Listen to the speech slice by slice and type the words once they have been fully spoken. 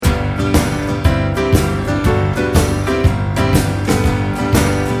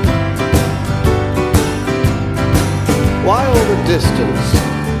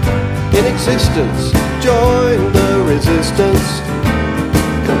existence. Join the resistance.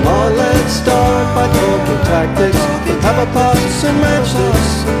 Come on, let's start by talking tactics. Have a pass and match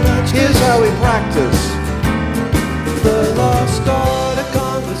this. Here's how we practice. The lost art of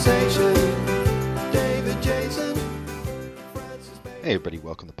conversation. David, Jason, Francis, Hey everybody,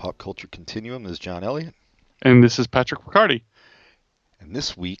 welcome to Pop Culture Continuum. This is John Elliott. And this is Patrick Riccardi. And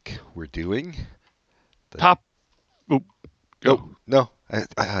this week we're doing... Top... Oh, go. No.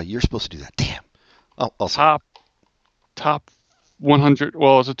 You're supposed to do that. Damn. I'll Top 100...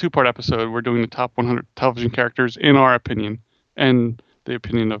 Well, it's a two-part episode. We're doing the top 100 television characters in our opinion. And the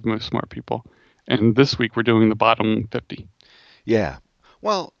opinion of most smart people. And this week we're doing the bottom 50. Yeah.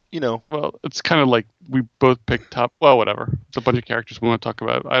 Well, you know... Well, it's kind of like we both picked top... Well, whatever. It's a bunch of characters we want to talk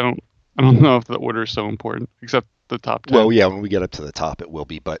about. I don't know if the order is so important, except the top 10. Well, yeah, when we get up to the top, it will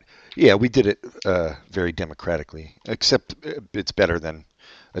be. But, yeah, we did it very democratically. Except it's better than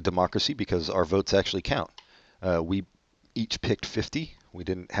a democracy because our votes actually count. We each picked 50. We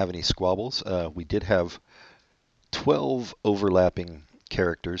didn't have any squabbles. We did have 12 overlapping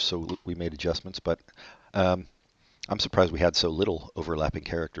characters, so we made adjustments. But I'm surprised we had so little overlapping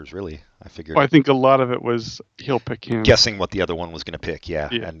characters, really. I figured... Well, I think a lot of it was he'll pick him. Guessing what the other one was going to pick,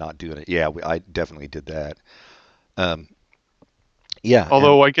 and not doing it. Yeah, I definitely did that. Yeah.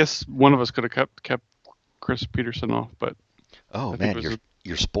 Although I guess one of us could have kept Chris Peterson off, but... Oh, man,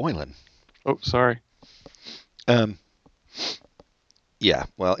 you're spoiling. Oh, sorry. Yeah,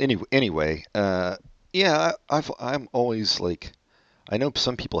 well, anyway, yeah, I'm always like... I know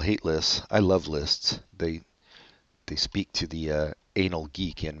some people hate lists. I love lists. They speak to the anal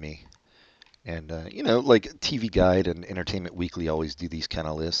geek in me. And, you know, like TV Guide and Entertainment Weekly always do these kind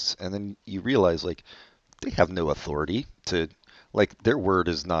of lists. And then you realize, like, they have no authority to, like, their word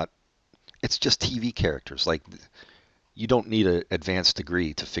is not, it's just TV characters. Like, you don't need an advanced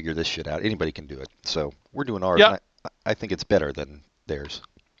degree to figure this shit out. Anybody can do it. So we're doing ours. Yeah. And I think it's better than theirs.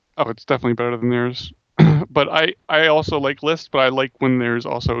 Oh, it's definitely better than theirs. But I also like lists, but I like when there's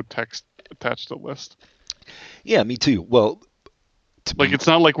also text attached to the list. Yeah, me too. Well, like it's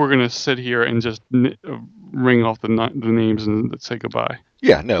not like we're gonna sit here and just ring off the names and say goodbye.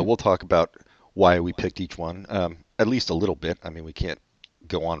 Yeah, no, we'll talk about why we picked each one, at least a little bit. I mean, we can't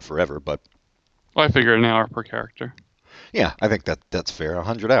go on forever, but well, I figure an hour per character. Yeah, I think that's fair.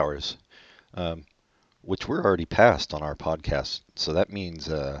 100 hours, which we're already past on our podcast. So that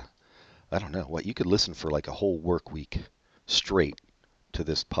means I don't know what you could listen for like a whole work week straight to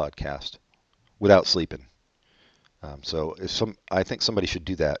this podcast without sleeping. So I think somebody should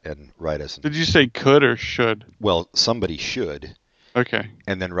do that and write us. Did you say could or should? Well, somebody should. Okay.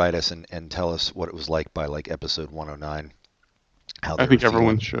 And then write us and tell us what it was like by like episode 109. I think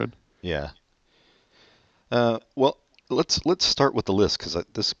everyone should. Yeah. Well, let's start with the list because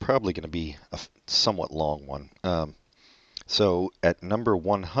this is probably going to be a somewhat long one. So at number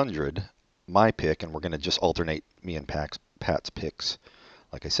 100, my pick, and we're going to just alternate me and Pat's picks.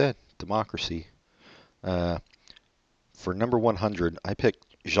 Like I said, democracy. For number 100, I picked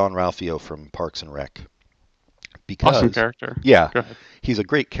Jean-Ralphio from Parks and Rec. Because, awesome character. Yeah, he's a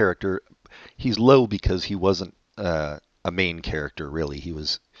great character. He's low because he wasn't a main character, really. He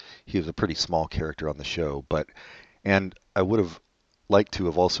was a pretty small character on the show. And I would have liked to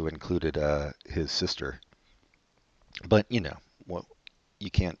have also included his sister. But, you know, well,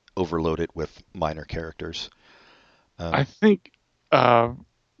 you can't overload it with minor characters. I think...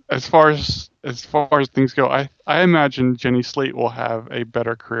 As far as things go, I imagine Jenny Slate will have a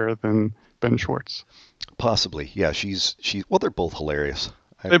better career than Ben Schwartz. Possibly, yeah. She's well, they're both hilarious.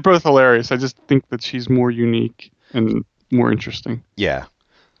 They're both hilarious. I just think that she's more unique and more interesting. Yeah.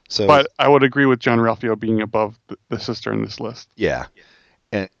 So, but I would agree with Jean-Ralphio being above the sister in this list. Yeah,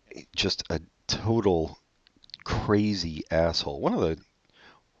 and just a total crazy asshole. One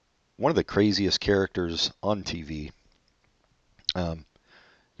of the craziest characters on TV.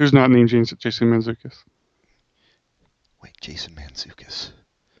 Who's not named Jason Mantzoukas? Wait, Jason Mantzoukas.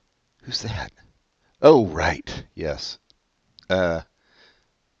 Who's that? Oh, right. Yes. Wait,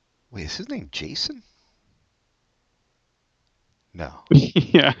 is his name Jason? No.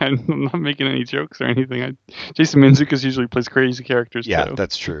 Yeah, I'm not making any jokes or anything. Jason Mantzoukas usually plays crazy characters, yeah, too.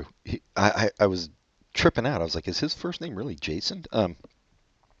 That's true. I was tripping out. I was like, is his first name really Jason?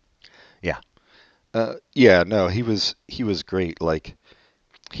 Yeah. Yeah, no, he was great. Like,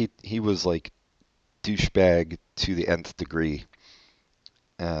 he was like douchebag to the nth degree.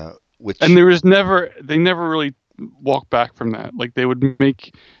 And they never really walk back from that. Like they would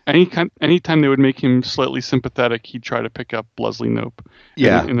make anytime they would make him slightly sympathetic, he'd try to pick up Leslie Knope.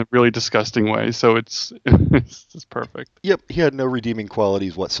 Yeah. In a really disgusting way. So it's just perfect. Yep, he had no redeeming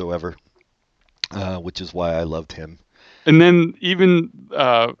qualities whatsoever. which is why I loved him. And then even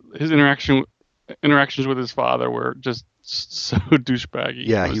his interactions with his father were just so douchebaggy.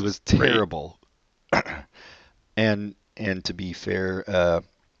 Yeah, It he was just great. terrible. And to be fair,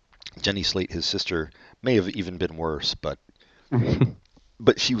 Jenny Slate, his sister, may have even been worse, but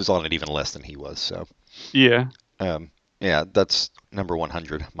she was on it even less than he was. So Yeah. yeah, that's number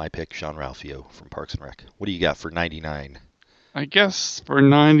 100. My pick, Jean-Ralphio from Parks and Rec. What do you got for 99? I guess for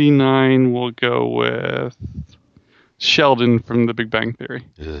 99, we'll go with Sheldon from The Big Bang Theory.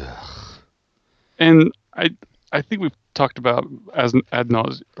 Ugh. And I think we've talked about as ad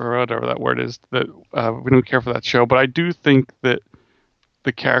nauseum, or whatever that word is, that we don't care for that show. But I do think that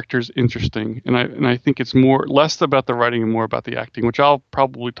the character's interesting, and I think it's less about the writing and more about the acting, which I'll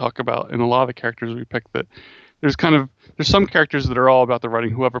probably talk about in a lot of the characters we picked. That there's some characters that are all about the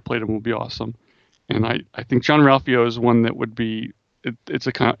writing. Whoever played them will be awesome, and I think Jean-Ralphio is one that would be. It's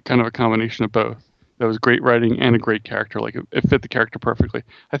a kind of a combination of both. That was great writing and a great character. Like it fit the character perfectly.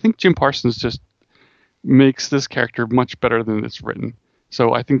 I think Jim Parsons just makes this character much better than it's written.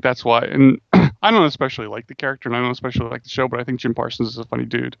 So I think that's why. And I don't especially like the character, and I don't especially like the show, but I think Jim Parsons is a funny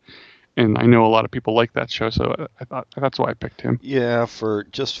dude, and I know a lot of people like that show, so I thought that's why I picked him. Yeah, for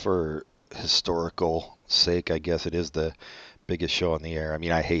historical sake, I guess it is the biggest show on the air. I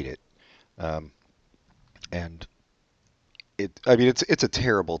mean, I hate it, and it's a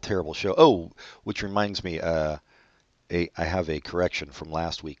terrible, terrible show. Oh, which reminds me, I have a correction from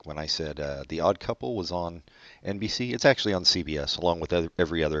last week when I said The Odd Couple was on NBC. It's actually on CBS, along with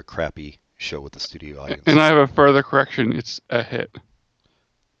every other crappy show with the studio audience. And I have a further correction. It's a hit.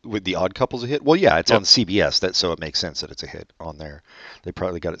 With The Odd Couple's a hit? Well, yeah, it's on CBS, so it makes sense that it's a hit on there. They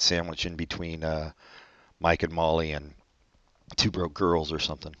probably got it sandwiched in between Mike and Molly and Two Broke Girls or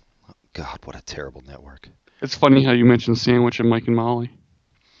something. God, what a terrible network. It's funny how you mentioned Sandwich and Mike and Molly.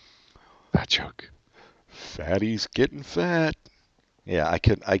 That joke. Fatty's getting fat. Yeah, I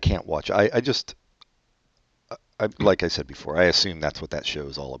can't watch. I like I said before, I assume that's what that show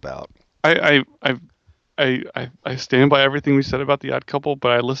is all about. I stand by everything we said about The Odd Couple,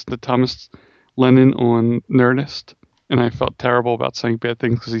 but I listened to Thomas Lennon on Nerdist, and I felt terrible about saying bad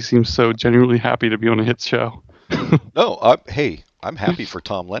things because he seems so genuinely happy to be on a hit show. No, hey, I'm happy for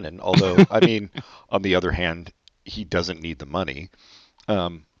Tom Lennon. Although, I mean, on the other hand, he doesn't need the money.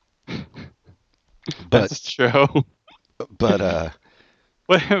 That's true. But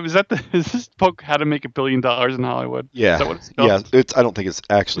What is that? Is this book How to Make $1 Billion in Hollywood? Yeah, Is that what it's called? yeah. I don't think it's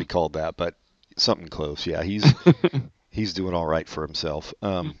actually called that, but something close. Yeah, he's doing all right for himself.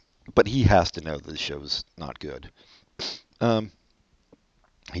 But he has to know the show's not good.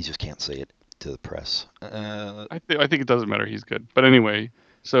 He just can't say it to the press. I think it doesn't matter. He's good. But anyway,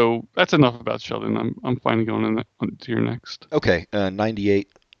 so that's enough about Sheldon. I'm fine going on to your next. Okay, 98.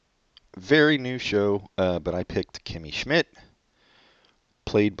 Very new show, but I picked Kimmy Schmidt,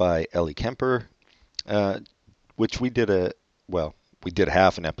 played by Ellie Kemper, which we did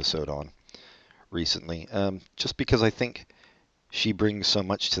half an episode on recently, just because I think she brings so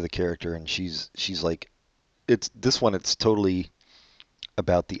much to the character, and she's like, it's totally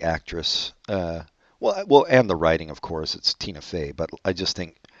about the actress, well, and the writing, of course. It's Tina Fey, but I just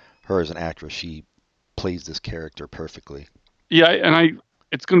think her as an actress, she plays this character perfectly. Yeah, and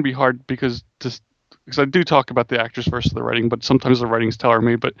it's going to be hard because I do talk about the actress versus the writing, but sometimes the writing's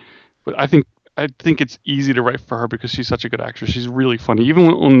tailor-made. But I think it's easy to write for her because she's such a good actress. She's really funny. Even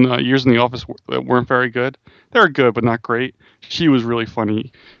on Years in the Office that weren't very good, they were good but not great. She was really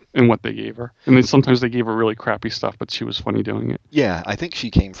funny in what they gave her, and then sometimes they gave her really crappy stuff, but she was funny doing it. Yeah, I think she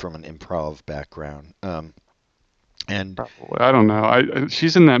came from an improv background, and probably, I don't know.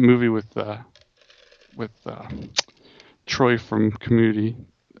 She's in that movie with Troy from Community.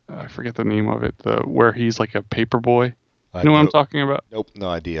 I forget the name of it. Where he's like a paper boy. You know what I'm talking about? Nope, no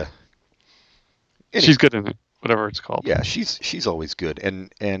idea. She's good in it, whatever it's called. Yeah, she's always good,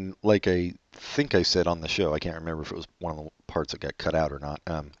 and like I think I said on the show, I can't remember if it was one of the parts that got cut out or not.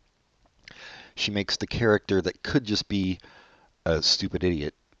 She makes the character that could just be a stupid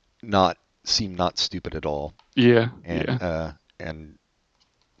idiot not seem not stupid at all. Yeah. And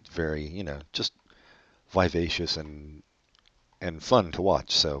very, just vivacious and fun to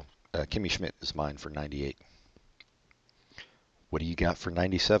watch. So Kimmy Schmidt is mine for 98. What do you got for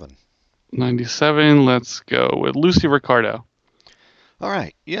 97? 97, let's go with Lucy Ricardo. All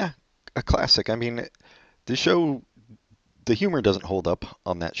right. Yeah, a classic. I mean, the humor doesn't hold up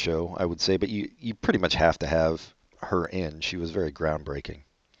on that show, I would say, but you pretty much have to have her in. She was very groundbreaking.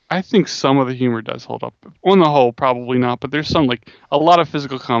 I think some of the humor does hold up. On the whole, probably not, but there's some, like, a lot of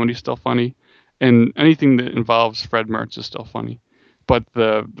physical comedy is still funny, and anything that involves Fred Mertz is still funny. but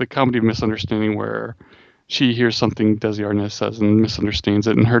the comedy misunderstanding where she hears something Desi Arnaz says and misunderstands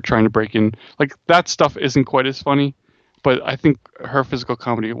it, and her trying to break in, like that stuff isn't quite as funny, but I think her physical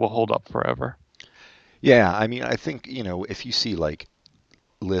comedy will hold up forever. Yeah, I mean, I think, if you see like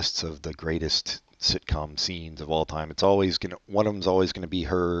lists of the greatest sitcom scenes of all time, it's always one of them's always gonna be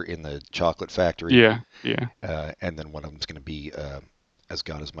her in the chocolate factory, Yeah, yeah. and then one of them's gonna be as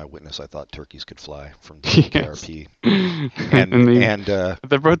God is my witness, I thought turkeys could fly from Yes. KRP, and And and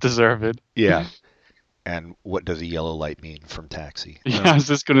they both deserve it. yeah, and what does a yellow light mean from Taxi? Yeah, I was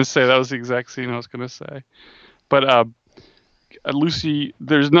just gonna say that was the exact scene I was gonna say. But Lucy,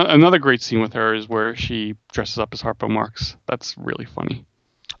 there's another great scene with her is where she dresses up as Harpo Marx. That's really funny.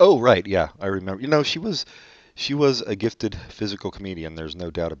 Oh, right, yeah, I remember. She was a gifted physical comedian. There's no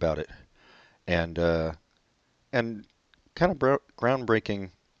doubt about it, and kind of groundbreaking,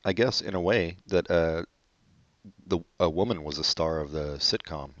 I guess, in a way that a woman was a star of the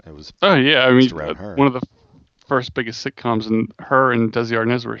sitcom. It was Oh yeah, I based mean around her. one of the first biggest sitcoms, and her and Desi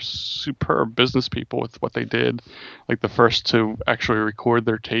Arnaz were superb business people with what they did. Like the first to actually record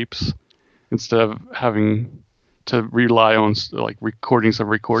their tapes instead of having to rely on like recordings of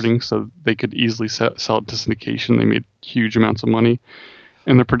recordings, so they could easily sell it to syndication. They made huge amounts of money,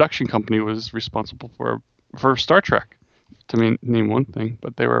 and the production company was responsible for Star Trek, to name one thing.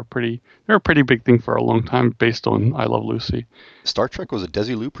 But they were a pretty big thing for a long time, based on I Love Lucy. Star Trek was a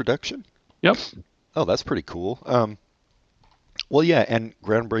Desilu production? Yep. Oh, that's pretty cool. Well, yeah, and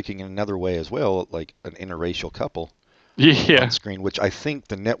groundbreaking in another way as well, like an interracial couple Yeah. on screen, which I think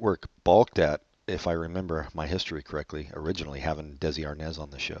the network balked at, if I remember my history correctly, originally having Desi Arnaz on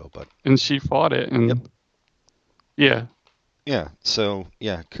the show. But And she fought it, and Yep. yeah, yeah, so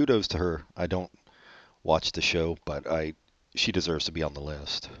yeah, kudos to her. I don't watch the show, but she deserves to be on the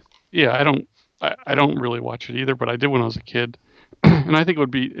list. yeah. I don't really watch it either, but I did when I was a kid, and I think it would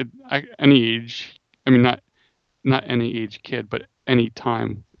be any age. I mean, not any age kid, but any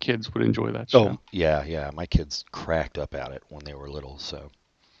time kids would enjoy that Oh, show. yeah, my kids cracked up at it when they were little, so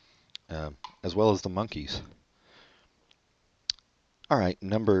as well as the monkeys. All right,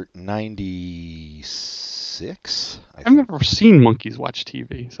 number 96, I I've think. never seen monkeys watch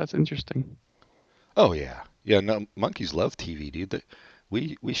TV, so that's interesting. Oh yeah, yeah. No, monkeys love TV, dude.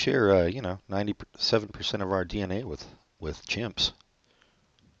 We share 97% of our DNA with chimps.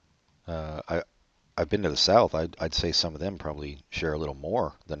 I've been to the South. I'd say some of them probably share a little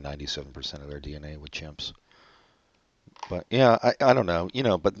more than 97% of their DNA with chimps. But yeah, I don't know,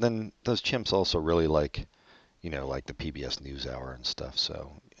 but then those chimps also really like, like the PBS NewsHour and stuff.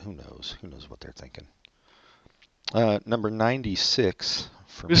 So who knows? Who knows what they're thinking? Number 96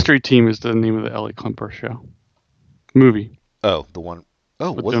 for me. Mystery Team is the name of the Ellie Klemper show movie Oh, the one.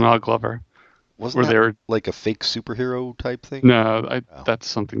 Oh, with Donald Glover, wasn't where that they were. like a fake superhero type thing? No, Oh. that's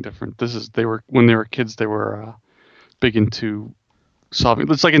something different. They were when they were kids. They were big into solving.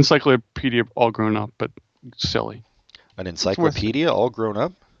 It's like Encyclopedia all grown up, but silly. An encyclopedia all grown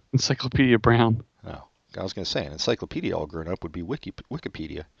up? Encyclopedia Brown. Oh, I was going to say an encyclopedia all grown up would be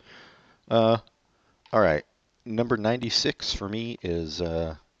Wikipedia. All right. Number 96 for me is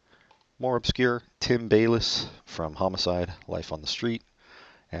more obscure. Tim Bayliss from Homicide: Life on the Street.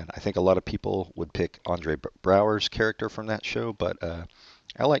 And I think a lot of people would pick Andre Braugher's character from that show, but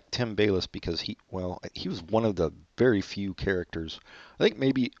I like Tim Bayliss because he was one of the very few characters, I think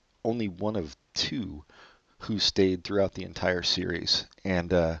maybe only one of two, who stayed throughout the entire series.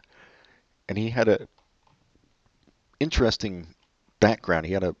 And he had a interesting background.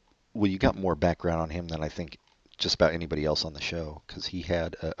 You got more background on him than I think just about anybody else on the show, because he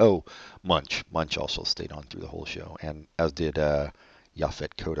had Munch. Munch also stayed on through the whole show, and as did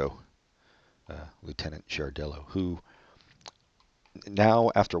Yaphet Kotto, Lieutenant Giardello, who now,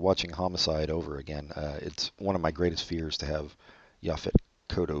 after watching Homicide over again, it's one of my greatest fears to have Yaphet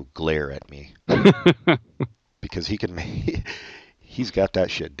Kotto glare at me, because he's got that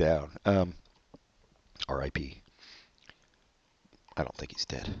shit down. R.I.P. I don't think he's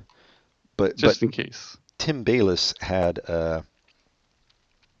dead, but In case. Tim Bayliss had an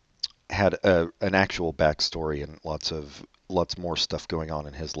actual backstory and lots more stuff going on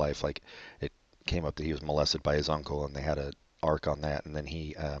in his life. Like, it came up that he was molested by his uncle, and they had an arc on that, and then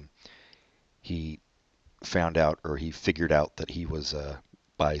he found out, or he figured out, that he was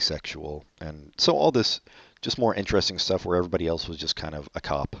bisexual, and so all this just more interesting stuff where everybody else was just kind of a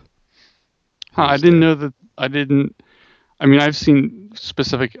cop. I didn't know that. I mean, I've seen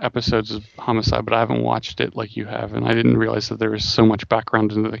specific episodes of Homicide, but I haven't watched it like you have, and I didn't realize that there was so much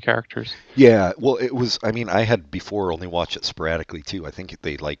background into the characters. Yeah, well, it was. I mean, I had before only watched it sporadically too. I think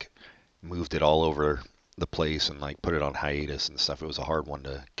they like moved it all over the place and like put it on hiatus and stuff. It was a hard one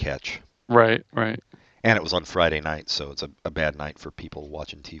to catch. Right, right. And it was on Friday night, so it's a bad night for people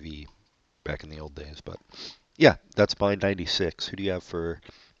watching TV back in the old days. But yeah, that's my 96. Who do you have for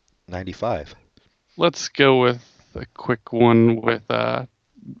 95? Let's go with a quick one with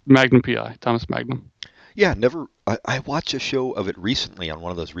Magnum PI, Thomas Magnum. Yeah, never. I watched a show of it recently on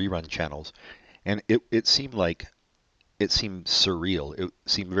one of those rerun channels, and it seemed surreal. It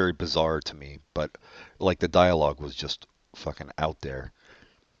seemed very bizarre to me, but like the dialogue was just fucking out there.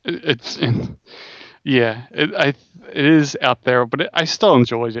 It's yeah, it is out there, but I still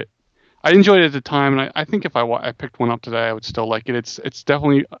enjoyed it. I enjoyed it at the time, and I think if I picked one up today, I would still like it. It's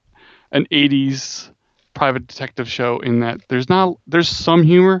definitely an 80s private detective show in that there's some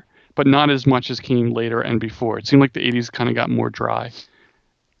humor, but not as much as came later and before. It seemed like the 80s kind of got more dry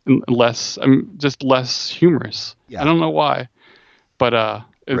and less, just less humorous. Yeah. I don't know why, but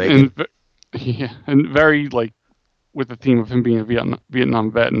Reagan. and very like with the theme of him being a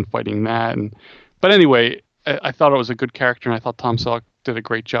Vietnam vet and fighting that. But anyway, I thought it was a good character, and I thought Tom Selleck did a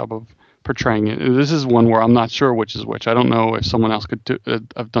great job of portraying it. This is one where I'm not sure which is which. I don't know if someone else could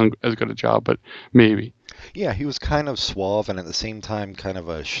have done as good a job, but maybe. Yeah, he was kind of suave and at the same time kind of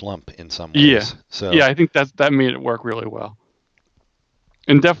a schlump in some ways. Yeah. So Yeah, I think that made it work really well.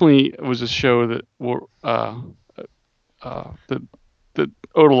 And definitely it was a show that that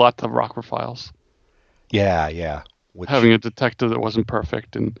owed a lot to Rockford Files. Yeah. Having a detective that wasn't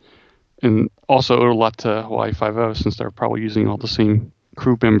perfect, and also owed a lot to Hawaii Five-0 since they're probably using all the same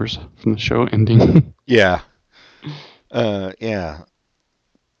crew members from the show ending. Yeah. Yeah.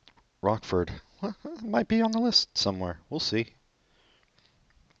 Rockford. Well, it might be on the list somewhere. We'll see.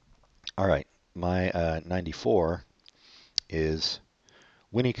 All right. My 94 is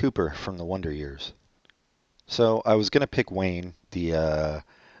Winnie Cooper from the Wonder Years. So I was going to pick Wayne, the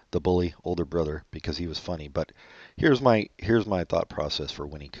bully older brother, because he was funny, but here's my thought process for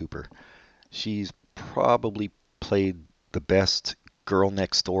Winnie Cooper. She's probably played the best girl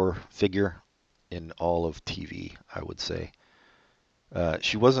next door figure in all of TV, I would say.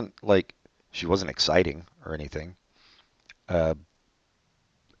 She wasn't exciting or anything, and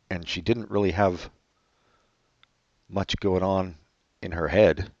she didn't really have much going on in her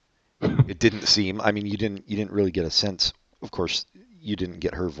head. It didn't seem. I mean, you didn't really get a sense. Of course, you didn't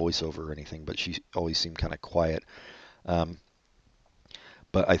get her voiceover or anything, but she always seemed kind of quiet.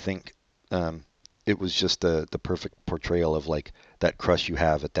 But I think it was just the perfect portrayal of like that crush you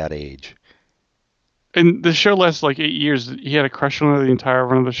have at that age. And the show lasted like 8 years. He had a crush on her the entire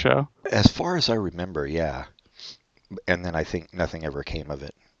run of the show. As far as I remember, yeah. And then I think nothing ever came of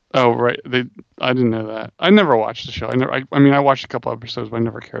it. Oh, right. I didn't know that. I never watched the show. I watched a couple episodes, but I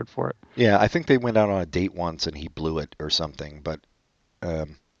never cared for it. Yeah, I think they went out on a date once and he blew it or something. But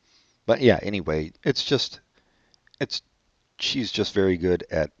yeah. Anyway, she's just very good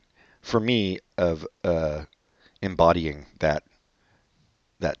at, for me, of embodying that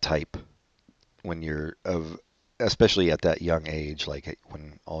type when you're especially at that young age, like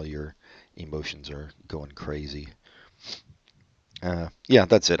when all your emotions are going crazy. Yeah,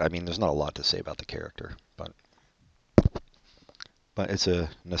 that's it. I mean, there's not a lot to say about the character, but it's a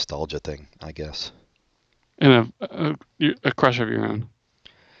nostalgia thing, I guess. And a crush of your own.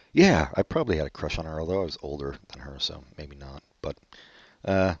 Yeah, I probably had a crush on her, although I was older than her, so maybe not. But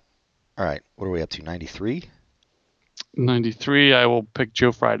all right, what are we up to? 93? 93. I will pick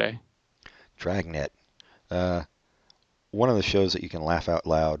Joe Friday. Dragnet. One of the shows that you can laugh out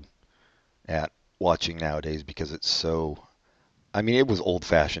loud at watching nowadays because it's so. I mean, it was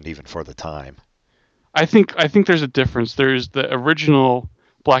old-fashioned even for the time. I think there's a difference. There's the original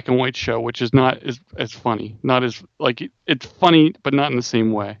black and white show, which is not as funny. Not as like it's funny, but not in the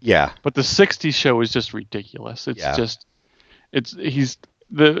same way. Yeah. But the '60s show is just ridiculous.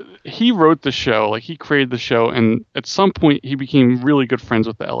 He wrote the show, like he created the show, and at some point he became really good friends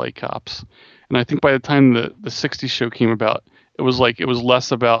with the LA cops. And I think by the time the '60s show came about, it was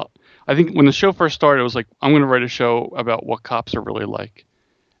less about. I think when the show first started, it was like, I'm going to write a show about what cops are really like.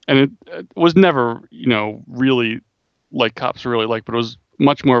 And it was never, really like cops are really like, but it was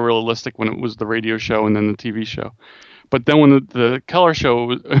much more realistic when it was the radio show and then the TV show. But then when the Keller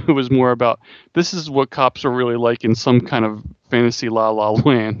show, it was more about, this is what cops are really like in some kind of fantasy la la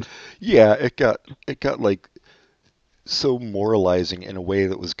land. Yeah, it got like so moralizing in a way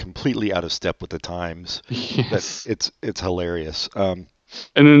that was completely out of step with the times. Yes. That it's hilarious.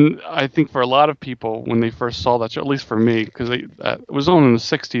 And then I think for a lot of people, when they first saw that show, at least for me, because it was on in the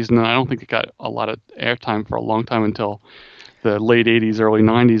 60s, and then I don't think it got a lot of airtime for a long time until the late 80s, early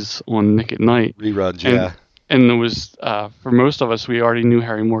 90s on Nick at Night. Reruns, yeah. and it was for most of us, we already knew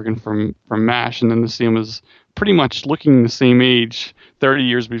Harry Morgan from MASH, and then to see him as pretty much looking the same age 30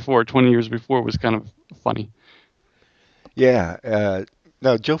 years before, 20 years before was kind of funny. Yeah.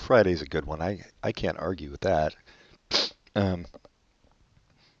 No, Joe Friday's a good one. I can't argue with that. Um,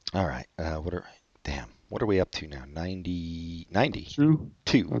 all right. What are we up to now? 92.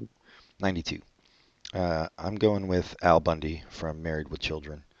 True. 92. I'm going with Al Bundy from Married with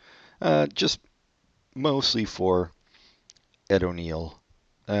Children. Just mostly for Ed O'Neill.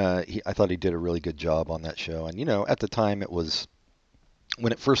 I thought he did a really good job on that show. And, at the time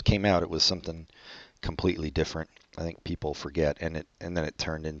when it first came out, it was something completely different. I think people forget. And then it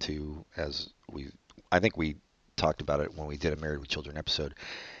turned into, I think we talked about it when we did a Married with Children episode.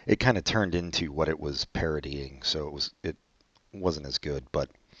 It kind of turned into what it was parodying. So it wasn't as good, but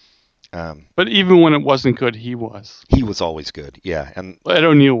even when it wasn't good, he was. He was always good, yeah. And Ed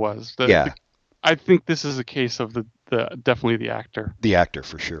O'Neill was. Yeah. I think this is a case of the definitely the actor. The actor,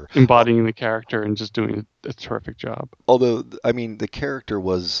 for sure. Embodying the character and just doing a terrific job. Although, I mean, the character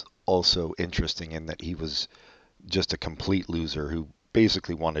was also interesting in that he was just a complete loser who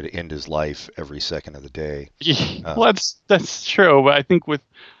basically wanted to end his life every second of the day. Well, that's true, but I think with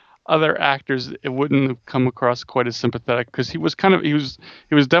other actors, it wouldn't have come across quite as sympathetic because he was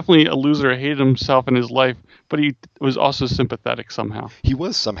definitely a loser, hated himself in his life, but he was also sympathetic somehow. He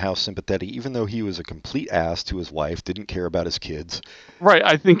was somehow sympathetic, even though he was a complete ass to his wife, didn't care about his kids. Right.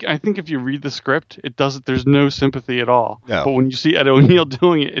 I think if you read the script, it doesn't. There's no sympathy at all. No. But when you see Ed O'Neill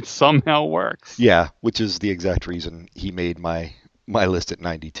doing it, it somehow works. Yeah, which is the exact reason he made my list at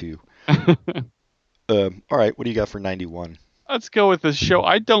 92. All right, what do you got for 91? Let's go with this show.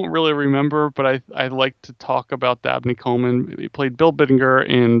 I don't really remember, but I like to talk about Dabney Coleman. He played Bill Bittinger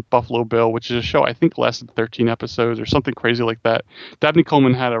in Buffalo Bill, which is a show I think lasted 13 episodes or something crazy like that. Dabney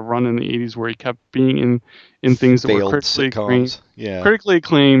Coleman had a run in the 80s where he kept being in things that were critically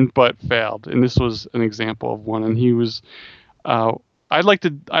acclaimed but failed, and this was an example of one. And he was. I like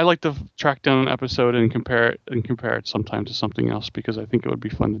to track down an episode and compare it sometime to something else because I think it would be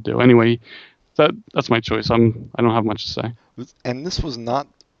fun to do. Anyway. That's my choice. I don't have much to say. And this was not.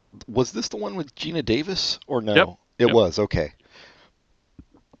 Was this the one with Gina Davis or no? Yep. It was. Okay.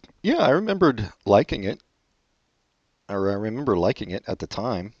 Yeah, I remembered liking it. Or I remember liking it at the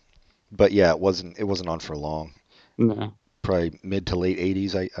time, but yeah, it wasn't on for long. No. Probably mid to late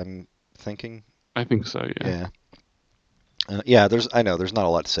 80s. I'm thinking. I think so. Yeah. Yeah. I know there's not a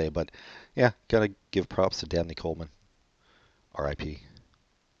lot to say, but yeah, gotta give props to Dabney Coleman. R.I.P.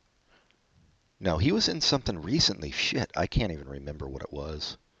 No, he was in something recently. Shit, I can't even remember what it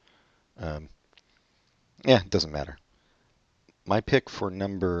was. Yeah, it doesn't matter. My pick for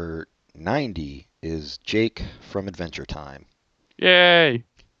number 90 is Jake from Adventure Time. Yay!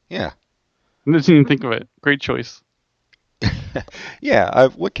 Yeah. I didn't even think of it. Great choice. Yeah,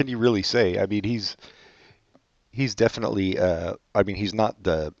 what can you really say? I mean, he's definitely, he's not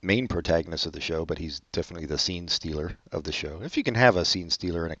the main protagonist of the show, but he's definitely the scene stealer of the show. If you can have a scene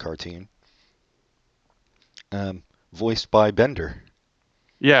stealer in a cartoon. Voiced by Bender.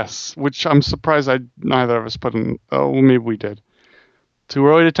 Yes, which I'm surprised neither of us put in. Oh, well, maybe we did. Too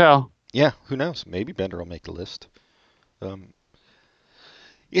early to tell. Yeah, who knows? Maybe Bender will make the list.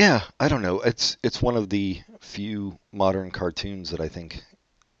 Yeah, I don't know. It's one of the few modern cartoons that I think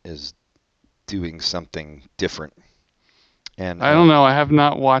is doing something different. And I don't know. I have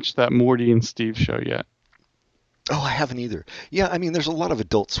not watched that Morty and Steve show yet. Oh, I haven't either. Yeah, I mean, there's a lot of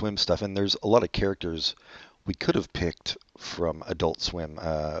Adult Swim stuff, and there's a lot of characters we could have picked from Adult Swim,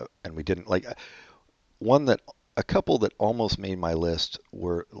 and we didn't. Like a couple that almost made my list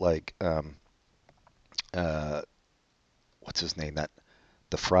were like, what's his name?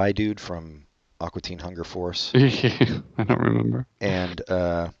 The Fry dude from Aqua Teen Hunger Force. I don't remember. And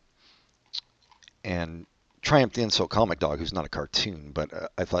Triumph the Insult Comic Dog, who's not a cartoon,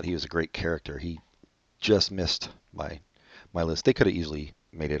 but I thought he was a great character. He just missed my list. They could have easily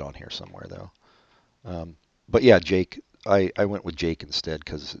made it on here somewhere though. But yeah, Jake. I went with Jake instead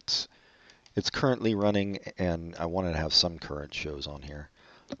because it's currently running, and I wanted to have some current shows on here.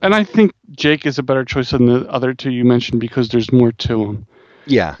 And I think Jake is a better choice than the other two you mentioned because there's more to him.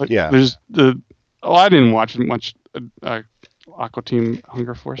 Yeah, like, yeah. There's I didn't watch much Aqua Teen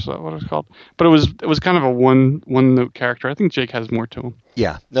Hunger Force, is that what it's called? But it was kind of a one note character. I think Jake has more to him.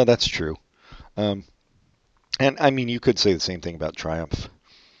 Yeah, no, that's true. And I mean, you could say the same thing about Triumph.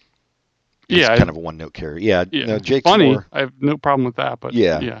 It's kind of a one note character. Yeah, no, Jake's funny. More, I have no problem with that, but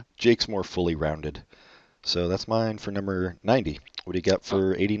yeah. Jake's more fully rounded. So that's mine for number 90. What do you got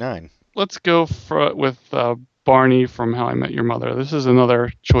for 89? Let's go with Barney from How I Met Your Mother. This is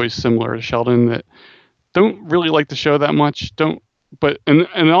another choice similar to Sheldon that don't really like the show that much.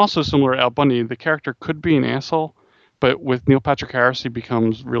 And also similar to Al Bundy, the character could be an asshole, but with Neil Patrick Harris, he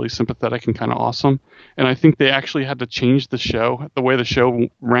becomes really sympathetic and kind of awesome. And I think they actually had to change the way the show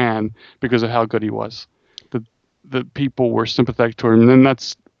ran, because of how good he was. The people were sympathetic to him, and then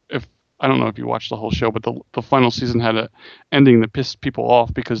if I don't know if you watched the whole show, but the final season had a ending that pissed people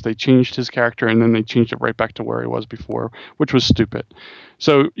off because they changed his character and then they changed it right back to where he was before, which was stupid.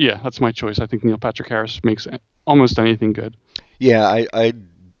 So yeah, that's my choice. I think Neil Patrick Harris makes almost anything good. Yeah, I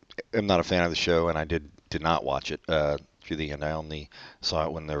am not a fan of the show, and I did not watch it through the end. I only saw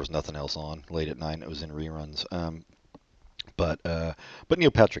it when there was nothing else on late at night. It was in reruns. But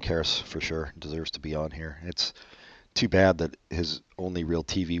Neil Patrick Harris for sure deserves to be on here. It's too bad that his only real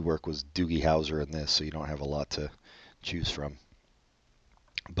TV work was Doogie Howser in this, so you don't have a lot to choose from.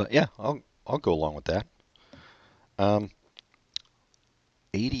 But yeah, I'll go along with that.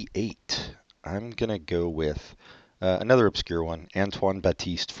 88. I'm gonna go with another obscure one, Antoine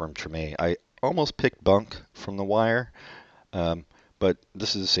Baptiste from Treme. I almost picked Bunk from The Wire, but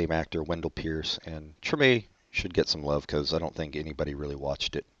this is the same actor, Wendell Pierce, and Treme should get some love because I don't think anybody really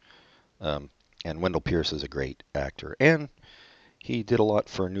watched it. And Wendell Pierce is a great actor, and he did a lot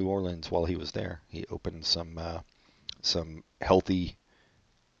for New Orleans while he was there. He opened some healthy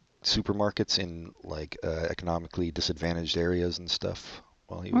supermarkets in like economically disadvantaged areas and stuff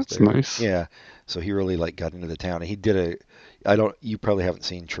while he was That's there. nice. Yeah, so he really like got into the town, and he did you probably haven't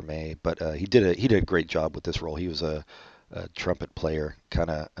seen Treme, but he did a great job with this role. He was a trumpet player,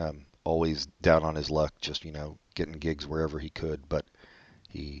 kind of always down on his luck, just getting gigs wherever he could, but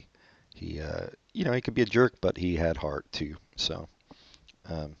he he could be a jerk, but he had heart too. So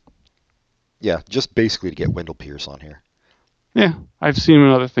yeah, just basically to get Wendell Pierce on here. Yeah, I've seen him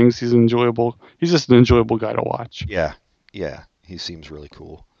in other things. He's enjoyable. He's just an enjoyable guy to watch. Yeah, he seems really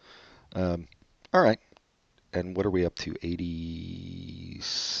cool. All right, and what are we up to?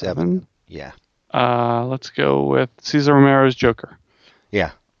 87. Yeah. Let's go with Cesar Romero's Joker.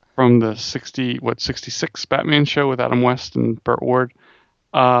 Yeah. From the 66 Batman show with Adam West and Burt Ward.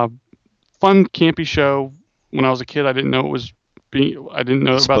 Fun, campy show. When I was a kid, I didn't know I didn't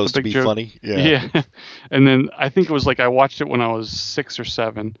know about the big joke. Funny. Yeah. And then I think it was like I watched it when I was 6 or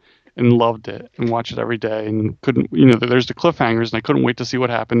 7 and loved it and watched it every day and couldn't, there's the cliffhangers and I couldn't wait to see what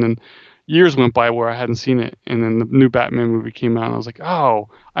happened. And years went by where I hadn't seen it. And then the new Batman movie came out and I was like, oh,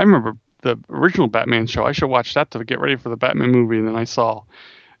 I remember the original Batman show. I should watch that to get ready for the Batman movie. And then I saw,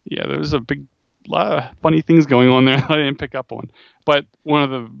 there was a lot of funny things going on there I didn't pick up on. But one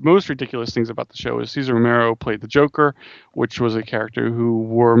of the most ridiculous things about the show is Cesar Romero played the Joker, which was a character who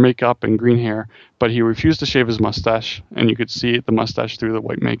wore makeup and green hair, but he refused to shave his mustache, and you could see the mustache through the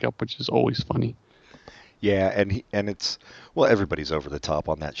white makeup, which is always funny. Yeah, and it's everybody's over the top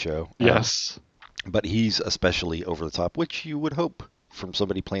on that show. Yes. But he's especially over the top, which you would hope from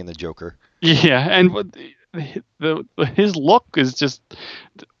somebody playing the Joker. Yeah, and his look is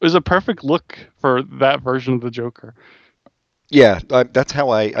a perfect look for that version of the Joker. Yeah, that's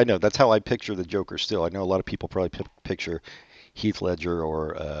how that's how I picture the Joker still. I know a lot of people probably picture Heath Ledger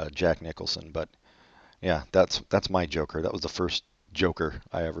or Jack Nicholson, but yeah, that's my Joker. That was the first Joker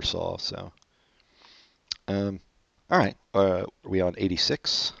I ever saw. So, all right, are we on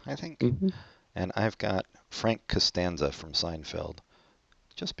 86? I think, and I've got Frank Costanza from Seinfeld,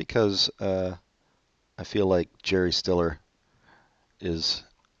 just because I feel like Jerry Stiller is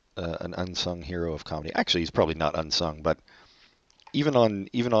an unsung hero of comedy. Actually, he's probably not unsung, but even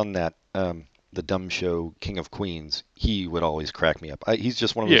on that the dumb show King of Queens, he would always crack me up. He's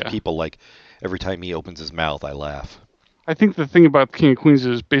just one of those people, like, every time he opens his mouth, I laugh. I think the thing about King of Queens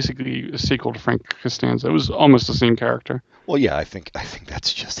is basically a sequel to Frank Costanza. It was almost the same character. Well, yeah, I think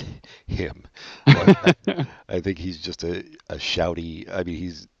that's just him. I think he's just a shouty. I mean,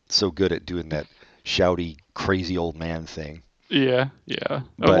 he's so good at doing that shouty, crazy old man thing. Yeah.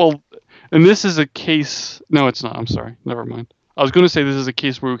 Well, and this is a case. No, it's not. I'm sorry. Never mind. I was going to say this is a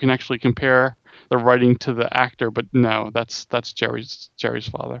case where we can actually compare the writing to the actor, but no, that's Jerry's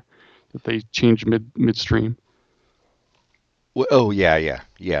father that they changed midstream. Well, oh yeah.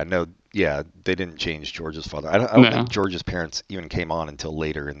 No, yeah, they didn't change George's father. I don't think George's parents even came on until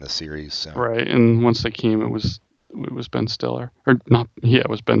later in the series. So. Right, and once they came, it was Ben Stiller, or not? Yeah, it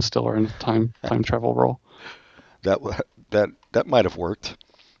was Ben Stiller in the time travel role. That might have worked.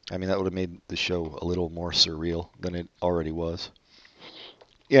 I mean, that would have made the show a little more surreal than it already was.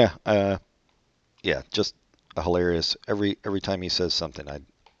 Yeah, just a hilarious. Every time he says something,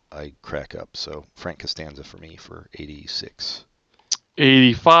 I crack up. So Frank Costanza for me for 86.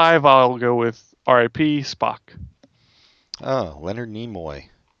 85, I'll go with R.I.P. Spock. Oh, Leonard Nimoy.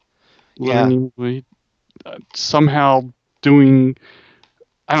 Leonard Nimoy. somehow doing,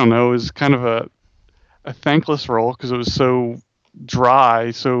 I don't know, is kind of a thankless role because it was so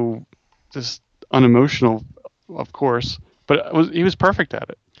dry, so just unemotional, of course. But he was perfect at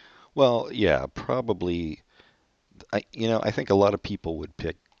it. Well, yeah, probably. I think a lot of people would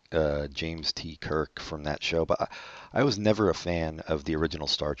pick James T. Kirk from that show, but I was never a fan of the original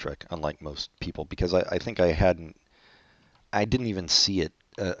Star Trek, unlike most people, because I think I didn't even see it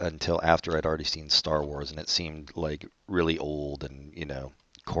until after I'd already seen Star Wars, and it seemed like really old and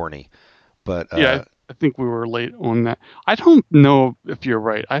corny. But Yeah, I think we were late on that. I don't know if you're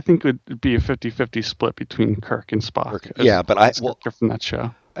right. I think it would be a 50-50 split between Kirk and Spock. Yeah, but as character from that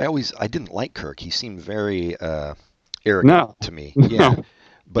show. I didn't like Kirk. He seemed very arrogant No. to me. Yeah. No.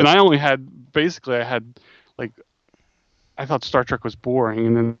 But And I only had like I thought Star Trek was boring,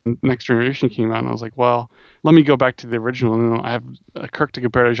 and then Next Generation came out, and I was like, well, let me go back to the original. And I have Kirk to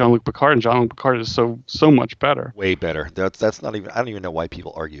compare to Jean-Luc Picard, and Jean-Luc Picard is so much better. way better. That's not even. I don't even know why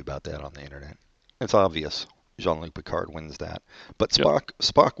people argue about that on the internet. It's obvious. Jean-Luc Picard wins that. But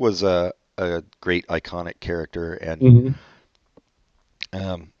Spock was a great iconic character, and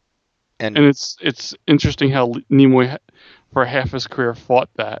Mm-hmm. And it's interesting how Nimoy for half his career fought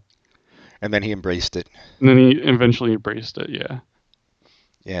that, and then he embraced it. and then he eventually embraced it. Yeah.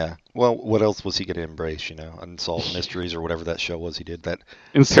 Yeah. Well, what else was he going to embrace? Unsolved Mysteries or whatever that show was he did. That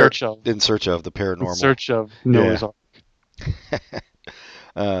In Search of the Paranormal. In Search of Noah's Ark.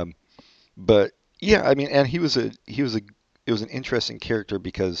 But yeah, I mean, and it was an interesting character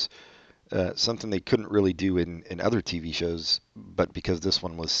because something they couldn't really do in other TV shows, but because this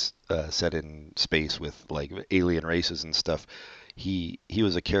one was set in space with like alien races and stuff, he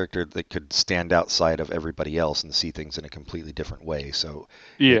was a character that could stand outside of everybody else and see things in a completely different way. So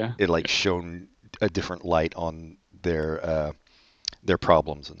Yeah. it like shone a different light on their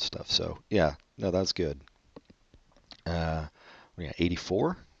problems and stuff. So yeah, no, that's good.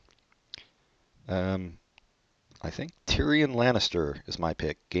 84. I think Tyrion Lannister is my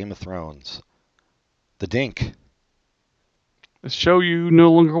pick. Game of Thrones. The Dink. A show you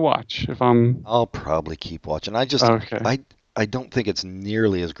no longer watch. I'll probably keep watching. Okay. I don't think it's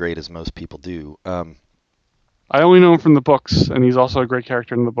nearly as great as most people do. I only know him from the books, and he's also a great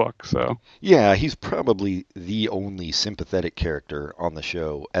character in the book. So Yeah, he's probably the only sympathetic character on the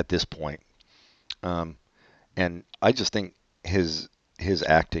show at this point. And I just think his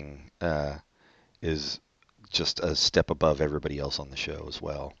acting is just a step above everybody else on the show as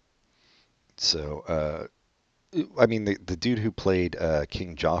well. So, I mean, the dude who played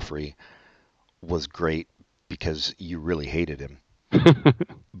King Joffrey was great because you really hated him.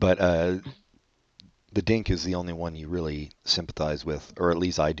 But the Dink is the only one you really sympathize with, or at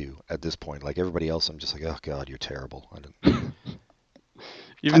least I do at this point. Like everybody else, I'm just like, oh God, you're terrible.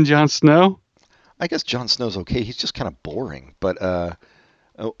 Even Jon Snow? I guess Jon Snow's okay. He's just kind of boring. But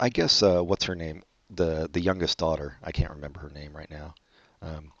I guess what's her name? The youngest daughter. I can't remember her name right now.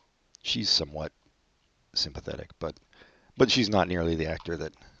 She's somewhat sympathetic, but she's not nearly the actor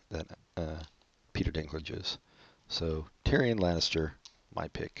that Peter Dinklage is. So Tyrion Lannister, my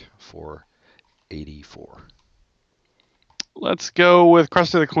pick for 84. Let's go with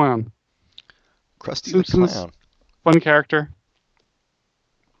Krusty the Clown. Krusty Simpsons. the Clown. Fun character.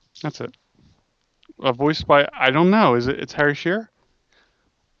 That's it. Voiced by, I don't know. It's Harry Shearer?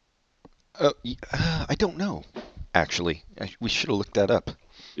 I don't know, actually. We should have looked that up.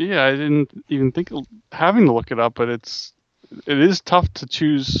 Yeah, I didn't even think of having to look it up, but it is tough to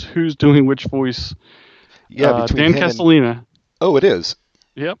choose who's doing which voice. Yeah, between Dan Castellaneta. Oh, it is?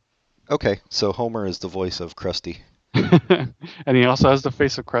 Yep. Okay, so Homer is the voice of Krusty. And he also has the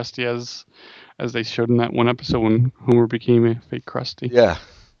face of Krusty as they showed in that one episode when Homer became a fake Krusty. Yeah.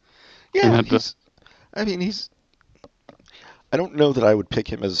 Yeah, I don't know that I would pick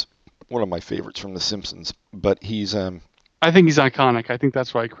him as one of my favorites from The Simpsons, but he's I think he's iconic. I think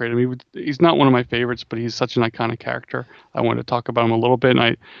that's why I created him. He's not one of my favorites, but he's such an iconic character. I wanted to talk about him a little bit.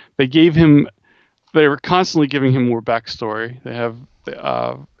 And they were constantly giving him more backstory. They have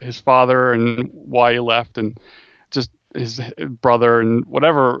his father and why he left, and just his brother and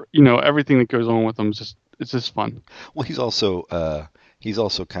whatever, everything that goes on with him. It's just fun. Well, he's also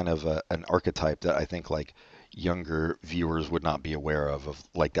kind of an archetype that I think like younger viewers would not be aware of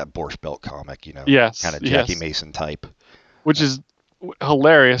like that Borscht Belt comic, Yes, kind of Jackie Mason type. Which is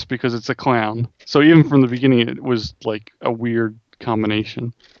hilarious because it's a clown. So even from the beginning, it was like a weird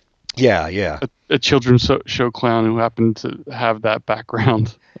combination. Yeah, yeah. A children's show clown who happened to have that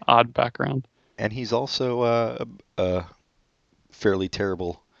background, odd background. And he's also a fairly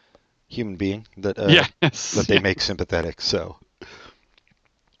terrible human being that they make sympathetic. So,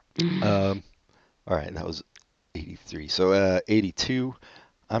 All right, that was 83. So 82,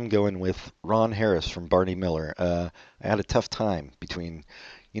 I'm going with Ron Harris from Barney Miller. I had a tough time between,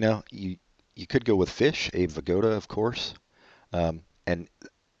 you could go with Fish, Abe Vigoda, of course, and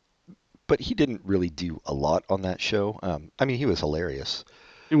but he didn't really do a lot on that show. I mean, he was hilarious.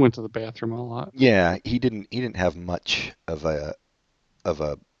 He went to the bathroom a lot. Yeah, he didn't have much of a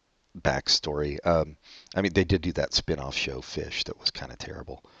backstory. I mean, they did do that spin-off show Fish that was kind of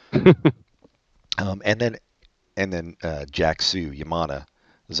terrible. And then Jack Sue Yamada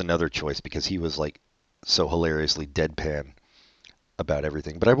was another choice because he was like so hilariously deadpan about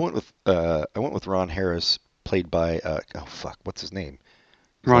everything. But I went with Ron Harris, played by oh fuck, what's his name?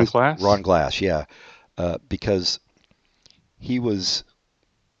 Ron Glass? Ron Glass, yeah, because he was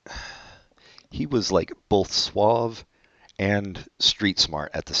he was like both suave and street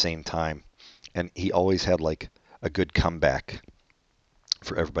smart at the same time, and he always had like a good comeback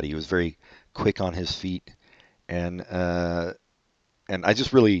for everybody. He was very quick on his feet, and I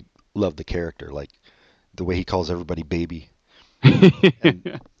just really loved the character, like the way he calls everybody baby,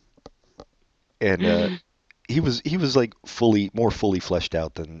 and and he was like more fully fleshed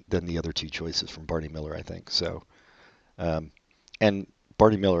out than the other two choices from Barney Miller, I think. So, um, and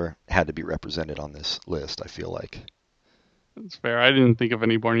Barney Miller had to be represented on this list, I feel like. That's fair. I didn't think of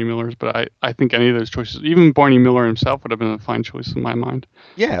any Barney Millers, but I think any of those choices, even Barney Miller himself, would have been a fine choice in my mind.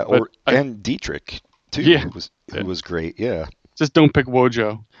 Yeah, and Dietrich too, Yeah, who was great. Yeah. just don't pick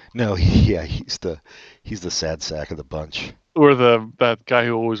Wojo No, yeah, he's the sad sack of the bunch. or that guy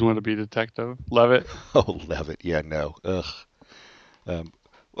who always wanted to be detective, Levitt. Oh, Levitt. Yeah, no. Ugh. Well,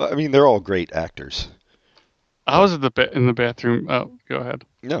 I mean, they're all great actors. I was at in the bathroom. Oh, go ahead.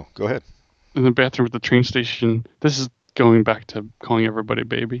 No, go ahead. In the bathroom at the train station. This is going back to calling everybody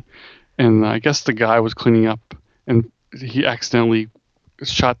baby, and I guess the guy was cleaning up, and he accidentally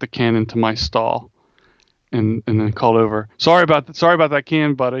shot the can into my stall, and then called over. Sorry about that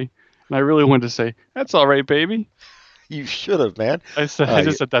can, buddy. And I really wanted to say, "That's all right, baby." You should have, man. I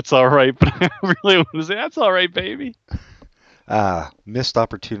just said that's all right, but I really wanted to say, "That's all right, baby." Missed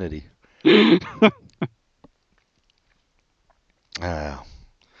opportunity.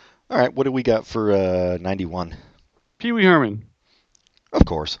 All right, what do we got for 91? Pee Wee Herman, Of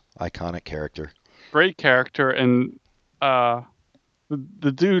course, iconic character. great character, and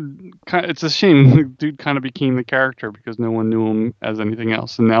the dude. It's a shame the dude kind of became the character because no one knew him as anything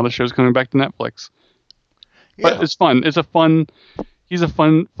else, and now the show's coming back to Netflix. But Yeah. it's fun. He's a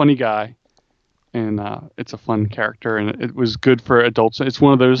funny guy, and it's a fun character, and it was good for adults. It's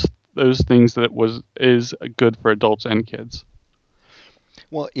one of those things that is good for adults and kids.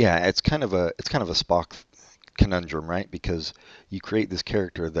 Well, yeah, it's kind of a Spock conundrum, right? Because you create this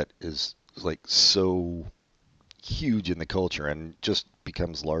character that is like so huge in the culture and just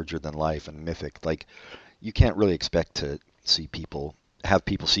becomes larger than life and mythic. Like you can't really expect to have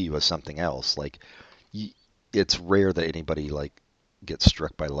people see you as something else. Like y it's rare that anybody like gets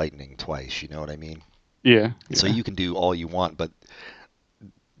struck by lightning twice, you know what I mean? Yeah. So you can do all you want, but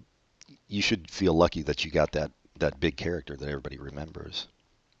you should feel lucky that you got that big character that everybody remembers.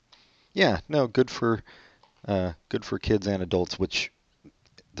 Yeah, no, good for kids and adults, which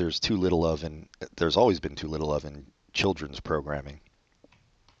there's always been too little of in children's programming.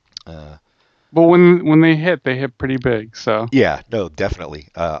 Uh, But when they hit pretty big. So, yeah, no, definitely.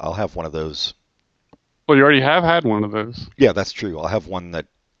 I'll have one of those. well, you already have had one of those. Yeah, that's true. I'll have one that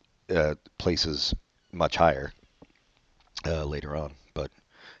places much higher later on. But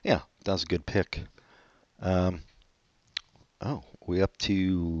yeah, that was a good pick. Um, oh, we up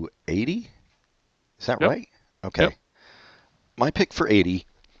to 80? Is that Yep. right? Okay. Yep. My pick for 80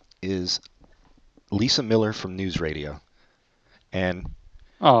 is Lisa Miller from News Radio. And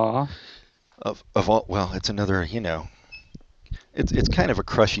Aw. of all, well, it's another, it's kind of a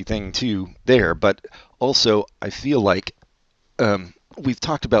crushy thing too there, but also I feel like we've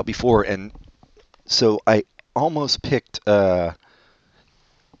talked about before, and so I almost picked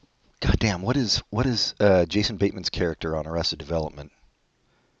goddamn, what is Jason Bateman's character on Arrested Development?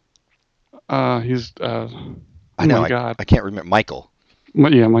 He's I know, my God. I can't remember. Michael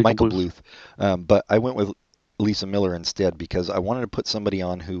Yeah, Michael Bluth. Bluth. But I went with Lisa Miller instead because I wanted to put somebody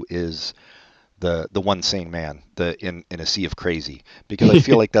on who is the one sane man, in a sea of crazy, because I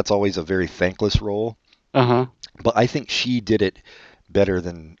feel like that's always a very thankless role. Uh-huh. But I think she did it better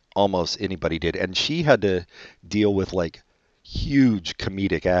than almost anybody did, and she had to deal with like huge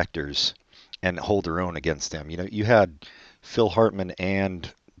comedic actors and hold her own against them. You had Phil Hartman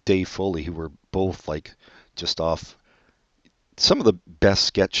and Dave Foley, who were both like just off some of the best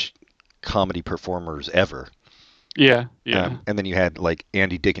sketch comedy performers ever. Yeah, yeah. And then you had like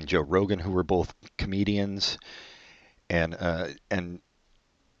Andy Dick and Joe Rogan, who were both comedians, and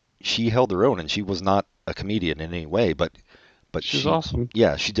she held her own, and she was not a comedian in any way, but She's she, awesome.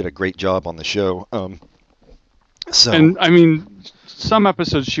 yeah, she did a great job on the show. So And I mean, some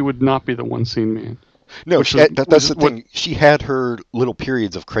episodes she would not be the one scene man, no, which she, is that's the thing. She had her little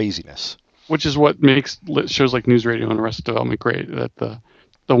periods of craziness. which is what makes shows like News Radio and Arrested Development great. That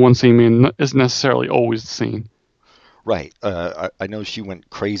the one scene man isn't necessarily always the scene. Right. I know she went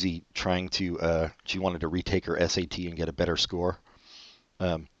crazy trying to. She wanted to retake her SAT and get a better score,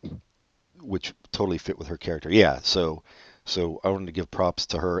 um, which totally fit with her character. Yeah. So I wanted to give props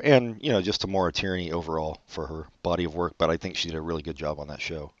to her, and just to Maura Tierney overall for her body of work. But I think she did a really good job on that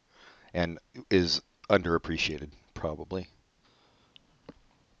show, and is underappreciated probably.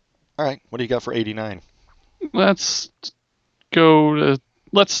 All right. What do you got for 89? Let's go to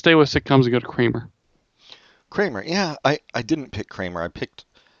let's stay with sitcoms and go to Kramer. Kramer. Yeah, I didn't pick Kramer. I picked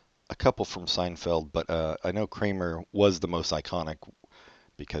a couple from Seinfeld, but I know Kramer was the most iconic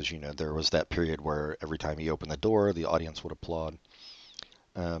because there was that period where every time he opened the door, the audience would applaud.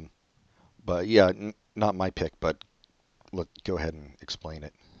 Um, but yeah, not my pick. But go ahead and explain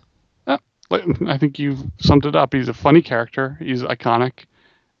it. I think you've summed it up. He's a funny character. He's iconic,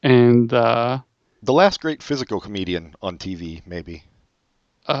 and The last great physical comedian on TV, maybe.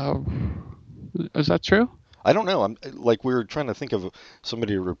 uh, is that true? I don't know. I'm like we were trying to think of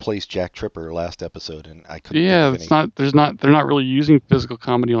somebody to replace Jack Tripper last episode, and I couldn't think Yeah, of it's any. not. They're not really using physical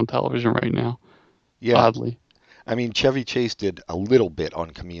comedy on television right now. Yeah, Oddly. I mean Chevy Chase did a little bit on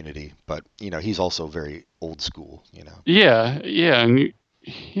Community, but he's also very old school. Yeah, yeah,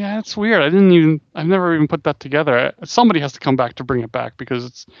 yeah, it's weird. I've never even put that together. Somebody has to come back to bring it back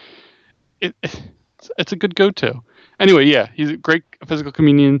because it's a good go-to. Anyway, yeah, he's a great physical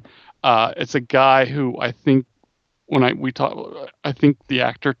comedian. It's a guy who I think we talk, I think the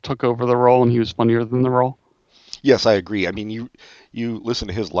actor took over the role and he was funnier than the role. Yes, I agree. I mean, you listen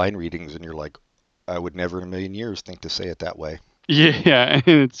to his line readings, and you're like, I would never in a million years think to say it that way. Yeah,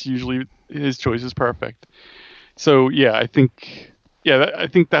 and it's usually his choice is perfect. So yeah, I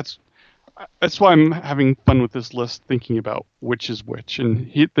think that's why I'm having fun with this list, thinking about which is which.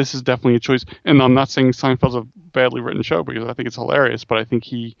 And this is definitely a choice. And I'm not saying Seinfeld's a badly written show because I think it's hilarious, but I think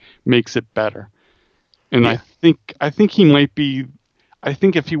he makes it better. And Yeah. I think he might be. I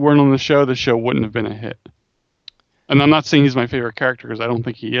think if he weren't on the show wouldn't have been a hit. And I'm not saying he's my favorite character because I don't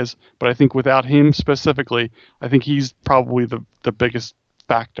think he is, but I think without him specifically, I think he's probably the biggest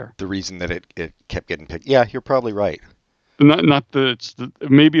factor. The reason that it kept getting picked. Yeah, you're probably right. Not that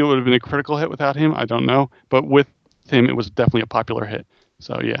maybe it would have been a critical hit without him. I don't know, but with him, it was definitely a popular hit.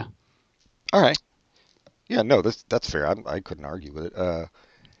 So yeah. All right. Yeah, no, that's fair. I couldn't argue with it.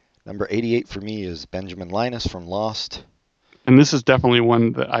 Number 88 for me is Benjamin Linus from Lost. And this is definitely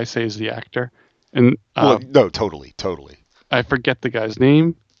one that I say is the actor. And Well, no, totally. I forget the guy's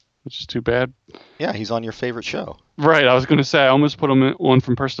name, which is too bad. Yeah, he's on your favorite show. Right, I was going to say I almost put him on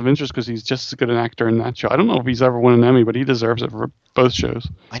from Person of Interest because he's just as good an actor in that show. I don't know if he's ever won an Emmy, but he deserves it for both shows.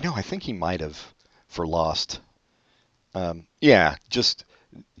 I know. I think he might have for Lost. Yeah, just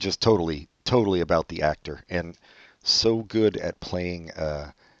totally about the actor, and so good at playing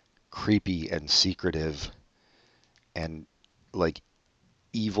creepy and secretive and like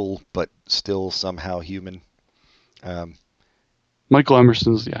evil, but still somehow human. Um, Michael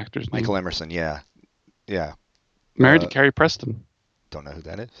Emerson's the actor's name. Michael Emerson. Yeah. Married to Carrie Preston. Don't know who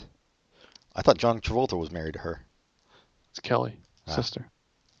that is. I thought John Travolta was married to her. It's Kelly, sister.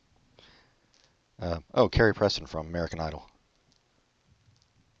 Carrie Preston from American Idol.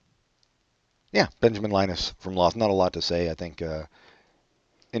 Yeah, Benjamin Linus from Lost. Not a lot to say. I think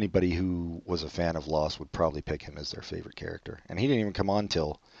anybody who was a fan of Lost would probably pick him as their favorite character. And he didn't even come on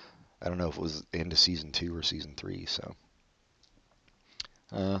till, I don't know if it was into season 2 or season 3. So,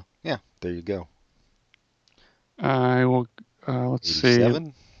 yeah, there you go. I will. Let's 87?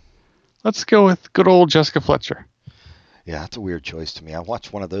 see. Let's go with good old Jessica Fletcher. Yeah, that's a weird choice to me. I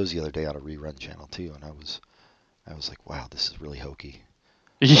watched one of those the other day on a rerun channel too, and I was like, wow, this is really hokey.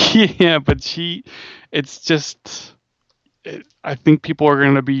 Yeah, but it's just. I think people are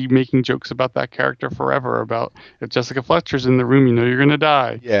going to be making jokes about that character forever. About if Jessica Fletcher's in the room, you're going to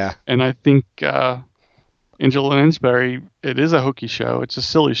die. Yeah. And I think Angela Lansbury, it is a hokey show. It's a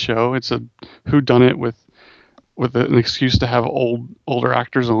silly show. It's a whodunit with an excuse to have older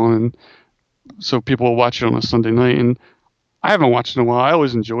actors on, and so people will watch it on a Sunday night. And I haven't watched it in a while. I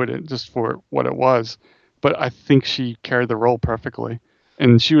always enjoyed it just for what it was, but I think she carried the role perfectly,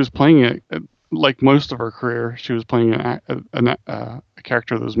 and she was playing it like most of her career. She was playing a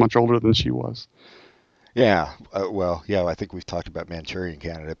character that was much older than she was. Yeah. Well, yeah. I think we've talked about Manchurian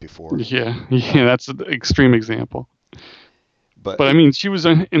Candidate before, Yeah, yeah, that's an extreme example. but But I mean, she was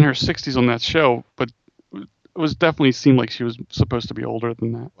in her 60s on that show, but it was definitely seemed like she was supposed to be older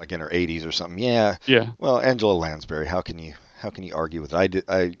than that. like in her 80s or something. Yeah. Yeah, Well, Angela Lansbury. How can you argue with it?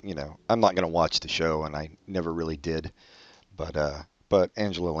 I'm not going to watch the show, and I never really did. But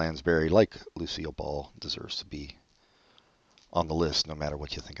Angela Lansbury, like Lucille Ball, deserves to be on the list, no matter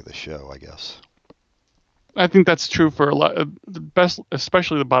what you think of the show, I guess. I think that's true for a lot. The best,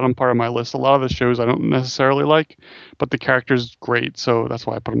 especially the bottom part of my list. A lot of the shows I don't necessarily like, but the character's great, so that's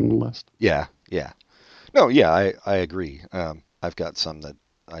why I put them on the list. Yeah, yeah. No, yeah, I agree. I've got some that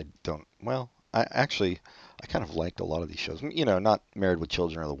I don't. Well, I kind of liked a lot of these shows. Not Married with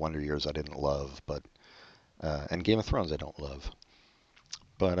Children or The Wonder Years I didn't love, but and Game of Thrones I don't love.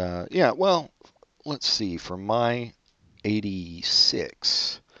 But yeah, well, let's see. For my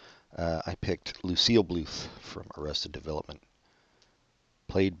 86, I picked Lucille Bluth from Arrested Development,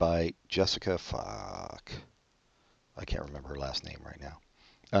 played by Jessica Fock. I can't remember her last name right now.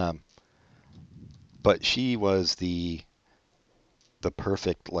 Um, but she was the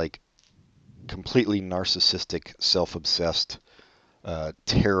perfect, like, completely narcissistic, self-obsessed,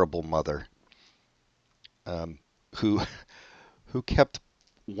 terrible mother, um, who who kept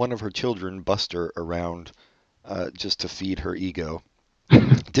one of her children, Buster, around just to feed her ego.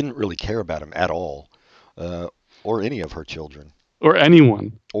 Didn't really care about him at all, uh, or any of her children, Or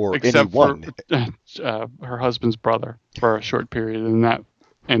anyone or except for anyone. her husband's brother for a short period, and that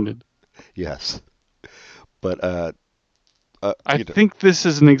ended. Yes, but I think this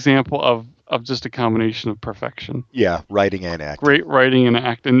is an example of just a combination of perfection. yeah, writing and acting. Great writing and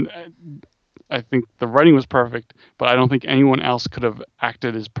acting. I think the writing was perfect, but I don't think anyone else could have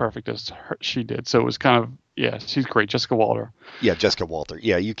acted as perfect as she did. So it was kind of, yeah, she's great. Jessica Walter. Yeah, Jessica Walter.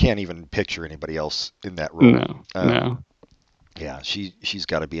 Yeah, you can't even picture anybody else in that role. No, no. Yeah, she's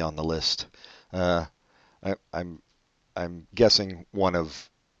got to be on the list. Uh, I'm guessing one of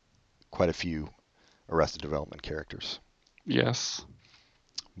quite a few Arrested Development characters. Yes.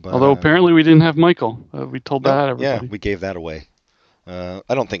 But Although apparently we didn't have Michael. We told that everybody. yeah, we gave that away. I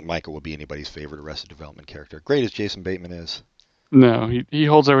don't think Michael will be anybody's favorite Arrested Development character. Great as Jason Bateman is. No, he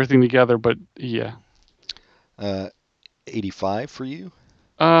holds everything together, but yeah. 85 for you?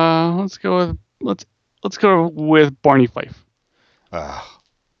 Let's go with let's go with Barney Fife.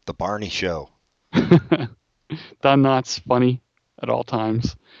 The Barney Show. Don Knotts funny at all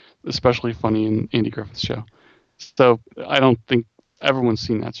times, especially funny in Andy Griffith's show. So I don't think everyone's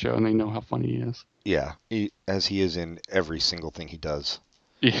seen that show and they know how funny he is. Yeah, as he is in every single thing he does.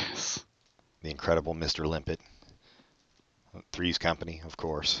 Yes. The Incredible Mr. Limpet. Three's Company, of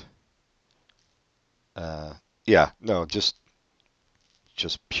course. Yeah, no, just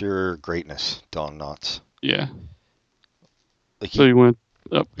pure greatness, Don Knotts. Yeah. Like So you went.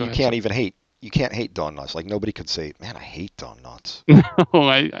 Oh, you can't even hate. You can't hate Don Knotts. Like nobody could say, "Man, I hate Don Knotts." No,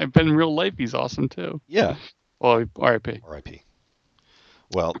 I bet in real life he's awesome too. Yeah. Well, R.I.P. R.I.P.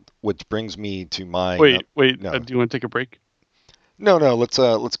 Well, which brings me to my. Wait. No. Do you want to take a break? No. Let's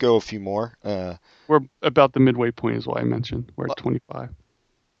go a few more. We're about the midway point, is what I mentioned. We're at 25.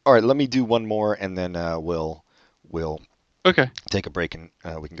 All right, let me do one more, and then we'll Okay. take a break, and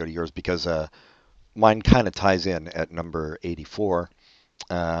we can go to yours because mine kind of ties in at number 84.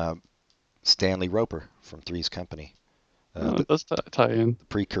 Stanley Roper from Three's Company. It does tie in. The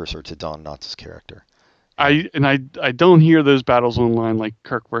precursor to Don Knotts' character. I don't hear those battles online like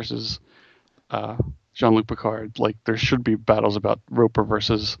Kirk versus Jean-Luc Picard. Like there should be battles about Roper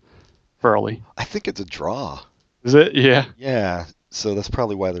versus Furley. I think it's a draw. Is it? Yeah. Yeah, so that's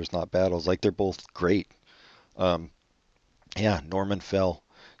probably why there's not battles. Like they're both great. Yeah, Norman Fell,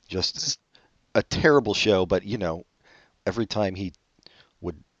 just a terrible show, but every time he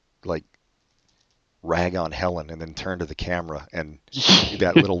would like rag on Helen and then turn to the camera and do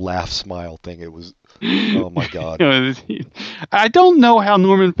that little laugh smile thing, it was, oh my God. I don't know how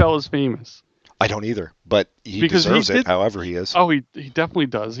Norman Fell is famous. I don't either, but he Because deserves it however he is. Oh, he definitely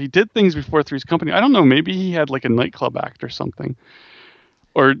does. He did things before Three's Company. I don't know. Maybe he had like a nightclub act or something,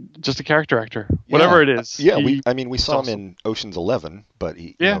 or just a character actor. Whatever it is. Yeah, we saw him in Ocean's 11, but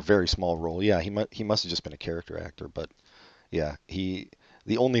he, very small role. Yeah, he must have just been a character actor, but yeah,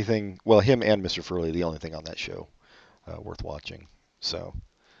 the only thing, well, him and Mr. Furley, the only thing on that show worth watching. So,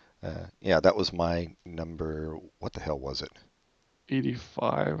 yeah, that was my number. What the hell was it?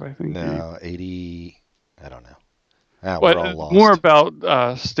 85, I think. No, 80. I don't know. But we're all lost. More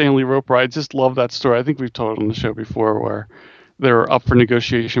about Stanley Roper. I just love that story. I think we've told it on the show before, where they were up for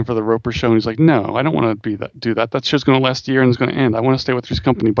negotiation for the Roper show, and he's like, "No, I don't want to do that. That show's going to last a year and it's going to end. I want to stay with Three's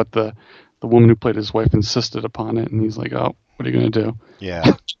Company." But the the woman who played his wife insisted upon it, and he's like, "Oh, what are you going to do?" Yeah.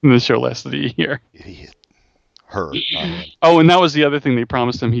 And the show lasted a year. Idiot. Her, not him. Oh, and that was the other thing they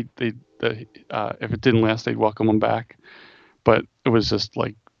promised him. If it didn't last, they'd welcome him back. But it was just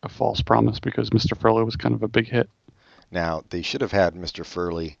like a false promise because Mr. Furley was kind of a big hit. Now, they should have had Mr.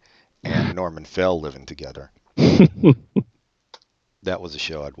 Furley and Norman Fell living together. That was a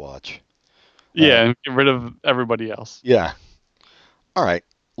show I'd watch. Yeah, and get rid of everybody else. Yeah. All right.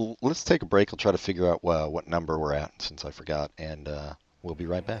 Let's take a break. I'll try to figure out what number we're at since I forgot, and we'll be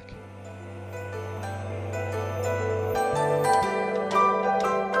right back.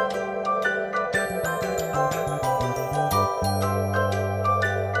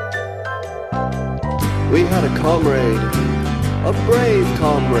 We had a comrade, a brave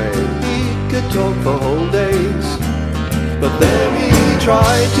comrade. He could talk for whole days. But then he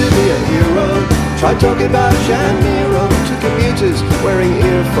tried to be a hero, tried talking about Shamiro to commuters wearing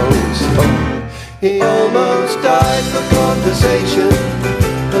earphones. Oh, he almost died for conversation,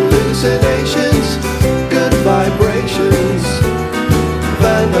 hallucinations, good vibrations.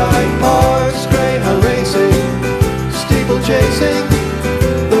 Van Dyke Park's Greyhound racing, steeple chasing,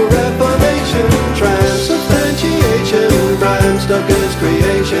 the Reformation, transubstantiation, Bram Stoker's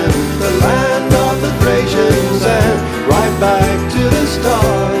creation, the land of the Thracians, and right back to the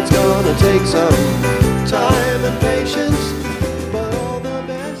start. It's gonna take some time and patience, but all the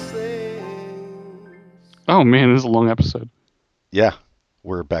best things. Oh man, this is a long episode. Yeah,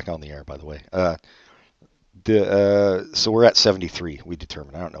 we're back on the air, by the way. So we're at 73. We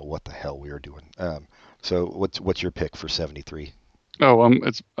determined. I don't know what the hell we were doing. So what's your pick for 73? Oh,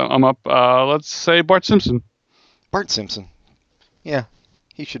 I'm up. Let's say Bart Simpson. Bart Simpson. Yeah,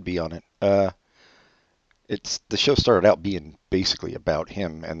 he should be on it. The show started out being basically about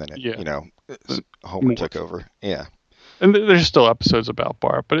him, and then Homer took over. Yeah, and there's still episodes about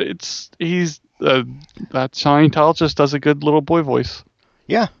Bart, but that Scientologist does a good little boy voice.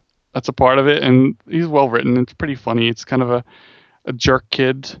 Yeah, that's a part of it, and he's well written. It's pretty funny. It's kind of a jerk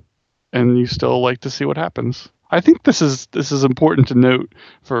kid, and you still like to see what happens. I think this is important to note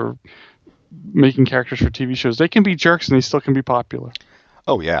for making characters for TV shows. They can be jerks and they still can be popular.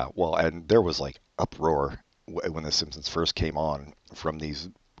 Oh yeah, well, and there was like uproar when The Simpsons first came on from these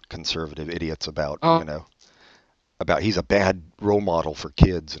conservative idiots about about he's a bad role model for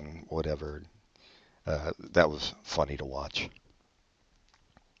kids and whatever. That was funny to watch.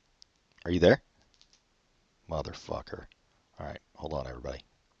 Are you there? Motherfucker. All right, hold on, everybody.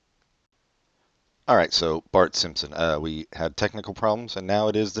 All right, so Bart Simpson. We had technical problems, and now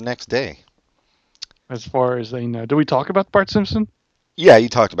it is the next day. As far as they know. Did we talk about Bart Simpson? Yeah, you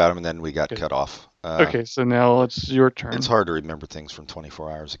talked about him, and then we got cut off. Okay, so now it's your turn. It's hard to remember things from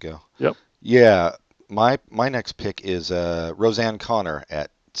 24 hours ago. Yep. Yeah, my next pick is Roseanne Connor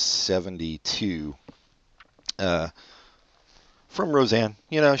at 72. From Roseanne,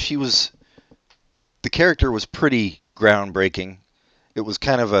 the character was pretty groundbreaking. It was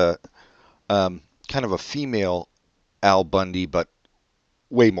kind of a female Al Bundy, but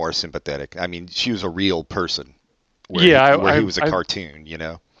way more sympathetic. I mean, she was a real person. Where he was a cartoon,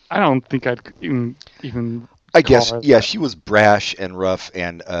 I don't think I'd even I guess, yeah, she was brash and rough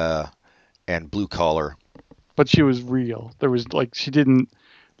and blue collar. But she was real. There was she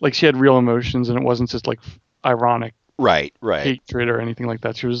had real emotions, and it wasn't just like ironic right hatred or anything like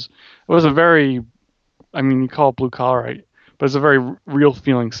that. It was a very, you call it blue collar, right? But it's a very real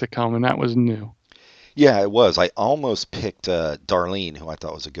feeling sitcom, and that was new. Yeah, it was. I almost picked Darlene, who I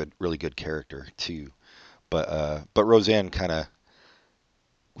thought was a really good character too. But Roseanne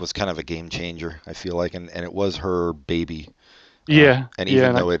was kind of a game changer, I feel like, and it was her baby. Yeah. And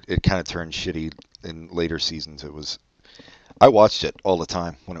even though it kind of turned shitty in later seasons, I watched it all the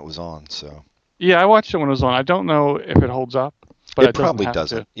time when it was on. So. Yeah, I watched it when it was on. I don't know if it holds up, but it probably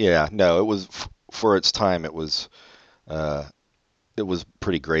doesn't. Yeah, no, it was for its time. It was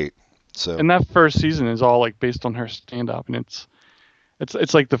pretty great. So. And that first season is all based on her stand-up, and it's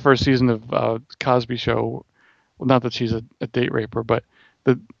like the first season of Cosby Show. Well, not that she's a date raper, but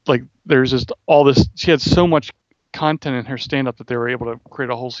there's just all this. She had so much content in her stand-up that they were able to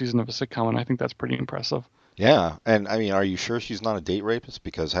create a whole season of a sitcom, and I think that's pretty impressive. Yeah, and are you sure she's not a date rapist?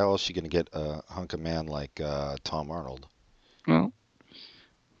 Because how else is she going to get a hunk of man like Tom Arnold? Well,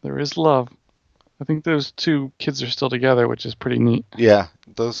 there is love. I think those two kids are still together, which is pretty neat. Yeah,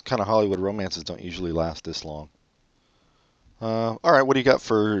 those kind of Hollywood romances don't usually last this long. All right, what do you got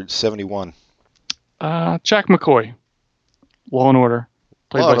for 71? Jack McCoy, Law and Order,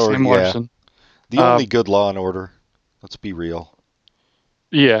 played by Sam Morrison. The only good Law and Order. Let's be real.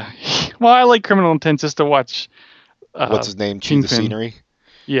 Yeah. Well, I like Criminal Intent just to watch. What's his name? Chew the Scenery?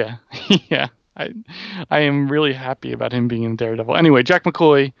 Yeah, yeah. I am really happy about him being in Daredevil. Anyway, Jack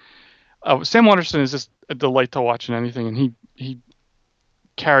McCoy, Sam Waterston is just a delight to watch in anything, and he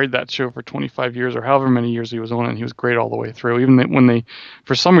carried that show for 25 years or however many years he was on it, and he was great all the way through. Even when they,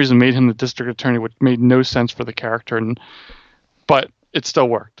 for some reason, made him the district attorney, which made no sense for the character, but it still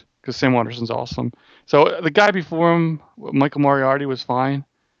worked because Sam Waterston's awesome. So the guy before him, Michael Moriarty, was fine,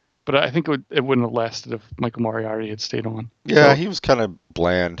 but I think it wouldn't have lasted if Michael Moriarty had stayed on. Yeah, So, he was kind of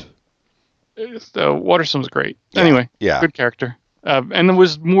bland. Waterston was great. Yeah, Anyway, yeah. good character, and there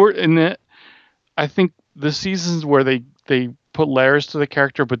was more in it. I think the seasons where they put layers to the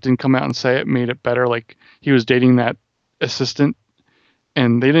character but didn't come out and say it made it better. Like he was dating that assistant,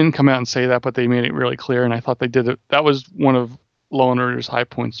 and they didn't come out and say that, but they made it really clear. And I thought they did it. That was one of Law and Order's high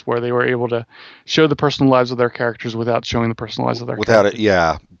points, where they were able to show the personal lives of their characters without showing the personal lives of their Without characters. it,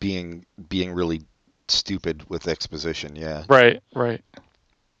 yeah, being really stupid with exposition. Yeah. Right.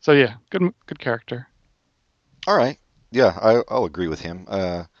 So yeah, good character. All right. Yeah, I'll agree with him.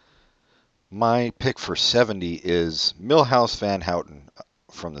 My pick for 70 is Milhouse Van Houten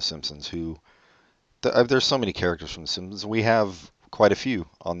from The Simpsons, who there's so many characters from The Simpsons. We have quite a few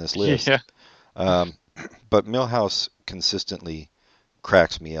on this list. Yeah. But Milhouse consistently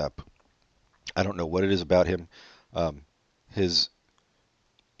cracks me up. I don't know what it is about him. His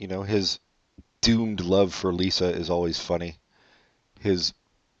his doomed love for Lisa is always funny. His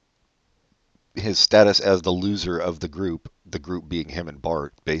status as the loser of the group being him and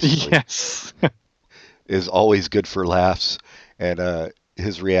Bart, basically, Yes. is always good for laughs. And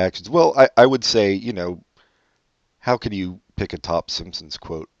his reactions. Well, I would say, how can you pick a top Simpsons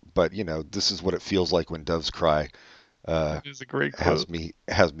quote? But this is what it feels like when doves cry. It's a great Has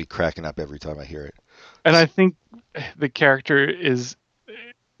quote. me cracking up every time I hear it. And I think the character is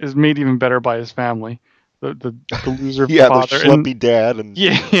made even better by his family. The loser Yeah, the father. And, schleppy dad and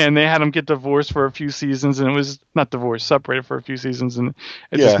yeah, and they had him get divorced for a few seasons, and it was not divorced, separated for a few seasons, and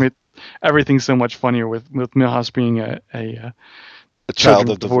it Yeah. just made everything so much funnier with Milhouse being a a child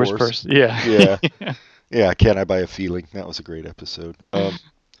children of divorce. person. Yeah. Yeah. Yeah, Can I Buy a Feeling? That was a great episode.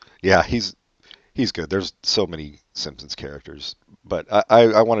 Yeah, he's good. There's so many Simpsons characters, but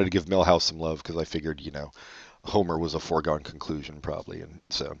I wanted to give Milhouse some love because I figured, Homer was a foregone conclusion probably, and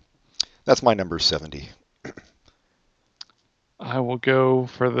so that's my number 70. I will go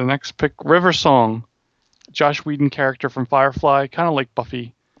for the next pick, River Song. Josh Whedon character from Firefly, kind of like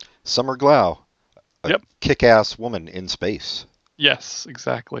Buffy. Summer Glau, a Yep. kick-ass woman in space. Yes,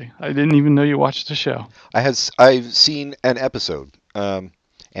 exactly. I didn't even know you watched the show. I've seen an episode, and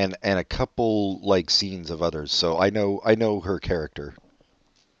a couple like scenes of others, so I know her character.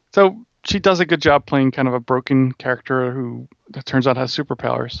 So she does a good job playing kind of a broken character who it turns out has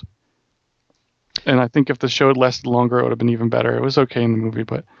superpowers. And I think if the show had lasted longer, it would have been even better. It was okay in the movie,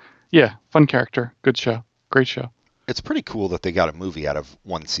 but yeah, fun character, good show, great show. It's pretty cool that they got a movie out of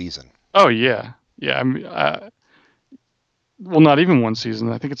one season. Oh yeah. I mean, well, not even one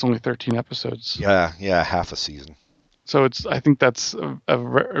season. I think it's only 13 episodes. Yeah, half a season. So I think that's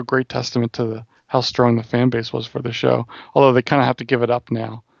a great testament to how strong the fan base was for the show. Although they kind of have to give it up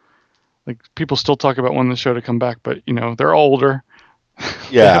now. Like people still talk about wanting the show to come back, but they're older.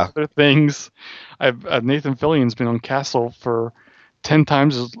 They Yeah. have other things. Nathan Fillion's been on Castle for 10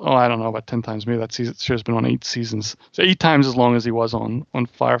 times. I don't know about 10 times. Maybe that show's been on 8 seasons. So 8 times as long as he was on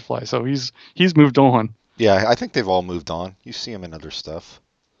Firefly. So he's moved on. Yeah, I think they've all moved on. You see him in other stuff.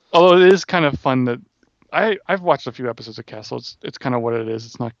 Although it is kind of fun that I've watched a few episodes of Castle. It's kind of what it is.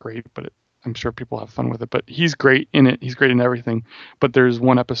 It's not great, but I'm sure people have fun with it. But he's great in it. He's great in everything. But there's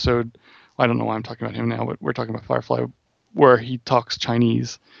one episode, I don't know why I'm talking about him now, but we're talking about Firefly, where he talks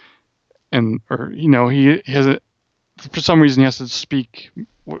Chinese, he has for some reason he has to speak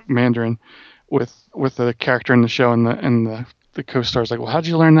Mandarin with the character in the show, and the co-star's like, well, how'd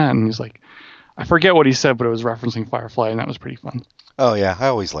you learn that? And he's like, I forget what he said, but it was referencing Firefly, and that was pretty fun. Oh yeah, I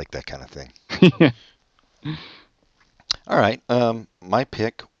always like that kind of thing. Yeah. All right, my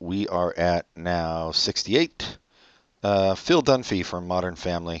pick. We are at now 68. Phil Dunphy from Modern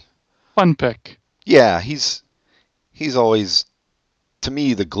Family. Fun pick. Yeah, he's always, to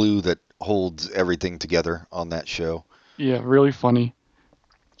me, the glue that holds everything together on that show. Yeah, really funny.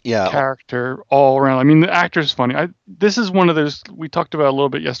 Yeah. Character all around. I mean, the actor's funny. This is one of those we talked about a little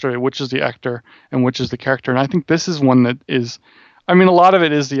bit yesterday, which is the actor and which is the character. And I think this is one that is, I mean, a lot of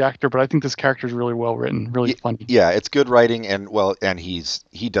it is the actor, but I think this character is really well written, really funny. Yeah, it's good writing, and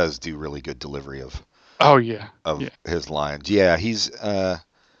he does do really good delivery of his lines. Yeah, he's I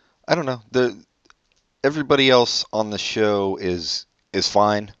don't know. Everybody else on the show is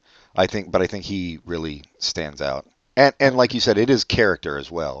fine, I think, but I think he really stands out. And like you said, it is character as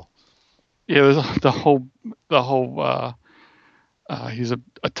well. Yeah, there's the whole he's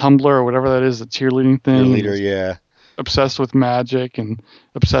a tumbler or whatever that is, the cheerleading thing. Cheerleader, yeah. Obsessed with magic and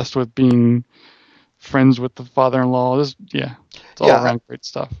obsessed with being friends with the father-in-law. It's all around great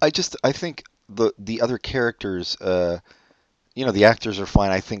stuff. I think the other characters, the actors are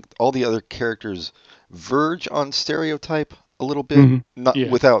fine. I think all the other characters verge on stereotype a little bit, not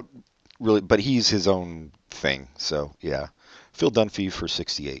without really, but he's his own thing. So yeah, Phil Dunphy for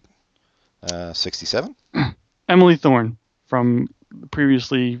 68, 67. Emily Thorne from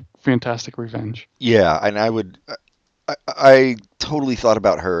previously Fantastic Revenge. Yeah, and I totally thought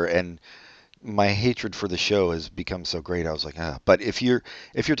about her, and my hatred for the show has become so great. I was like, But if you're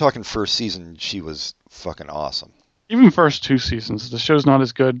talking first season, she was fucking awesome. Even first 2 seasons, the show's not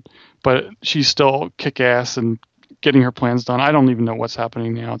as good, but she's still kick-ass and getting her plans done. I don't even know what's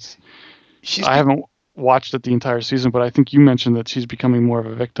happening now. I haven't watched it the entire season, but I think you mentioned that she's becoming more of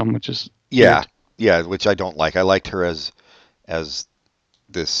a victim, which is weird. Yeah, which I don't like. I liked her as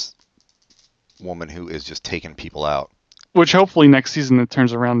this woman who is just taking people out. Which hopefully next season it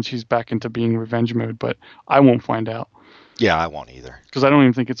turns around and she's back into being revenge mode, but I won't find out. Yeah, I won't either. Because I don't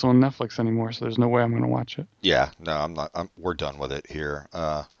even think it's on Netflix anymore, so there's no way I'm going to watch it. Yeah, no, I'm not. We're done with it here.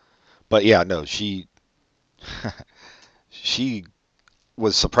 But yeah, no, she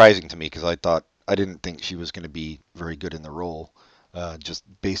was surprising to me because I didn't think she was going to be very good in the role, just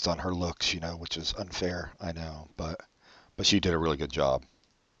based on her looks, which is unfair, I know, but she did a really good job.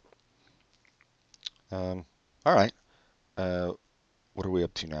 All right. What are we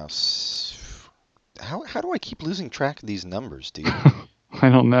up to now? How do I keep losing track of these numbers, dude? I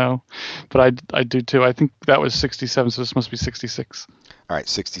don't know, but I do too. I think that was 67, so this must be 66. All right,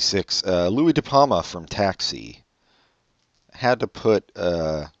 66. Louis De Palma from Taxi. Had to put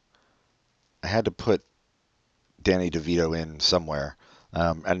Danny DeVito in somewhere,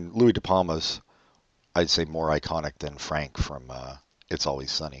 and Louis De Palma's, I'd say, more iconic than Frank from It's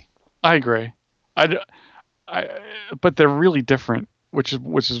Always Sunny. I agree. But they're really different, which is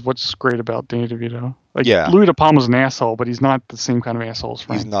what's great about Danny DeVito. Louis De Palma's an asshole, but he's not the same kind of asshole as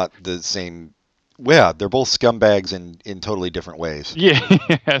Frank. He's not the same. Well, they're both scumbags in totally different ways.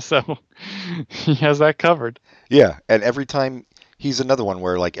 Yeah, so he has that covered. Yeah, and every time he's another one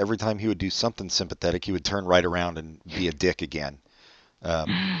where every time he would do something sympathetic, he would turn right around and be a dick again.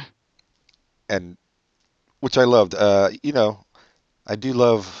 And which I loved. I do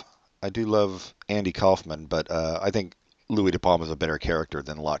love Andy Kaufman, but I think Louis De Palma is a better character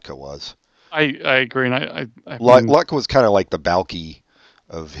than Lotka was. I agree, and Lotka was kind of like the Balky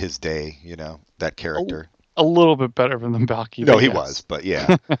of his day, that character. A little bit better than the Balky. No, he was, but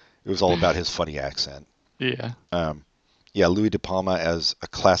yeah, it was all about his funny accent. Yeah. Louis De Palma as a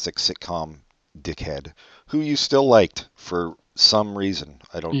classic sitcom dickhead who you still liked for some reason.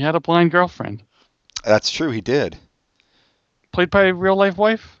 He had a blind girlfriend. That's true, he did. Played by a real life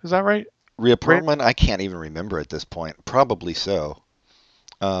wife, is that right? Rhea Perlman, I can't even remember at this point. Probably so.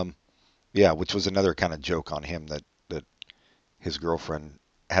 Which was another kind of joke on him that his girlfriend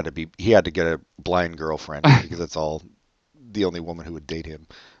he had to get a blind girlfriend because that's the only woman who would date him.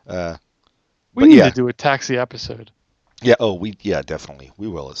 We need to do a Taxi episode. Yeah. Oh, definitely. We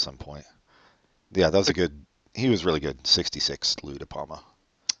will at some point. Yeah, that was he was really good. 66, Louis De Palma.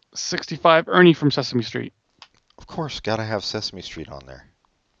 65, Ernie from Sesame Street. Of course, gotta have Sesame Street on there.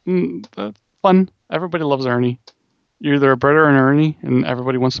 That's fun. Everybody loves Ernie. You're either a Bert or an Ernie, and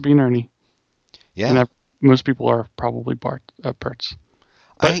everybody wants to be an Ernie. Yeah. And most people are probably Berts.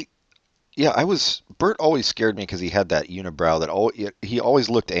 Bert always scared me because he had that unibrow that he always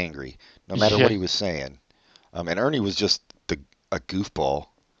looked angry, no matter what he was saying. And Ernie was just a goofball.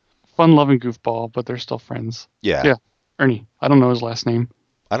 Fun-loving goofball, but they're still friends. Yeah. Yeah, Ernie. I don't know his last name.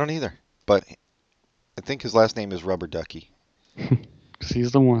 I don't either, but I think his last name is Rubber Ducky. Because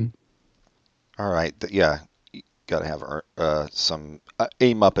he's the one. All right. You got to have a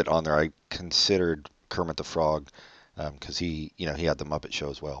Muppet on there. I considered Kermit the Frog because he had the Muppet Show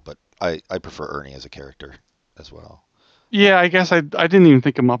as well, but I prefer Ernie as a character as well. Yeah, I guess I didn't even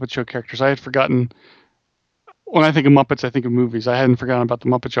think of Muppet Show characters. I had forgotten. When I think of Muppets, I think of movies. I hadn't forgotten about the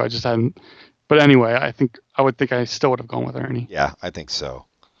Muppet Show. I just hadn't. But anyway, I would think I still would have gone with Ernie. Yeah, I think so.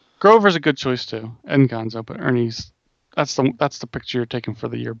 Grover's a good choice too, and Gonzo, but Ernie's that's the picture you're taking for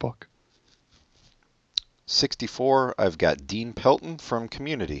the yearbook. 64, I've got Dean Pelton from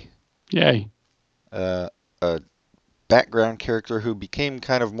Community. Yay. A background character who became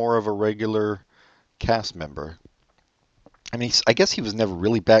kind of more of a regular cast member. I mean, I guess he was never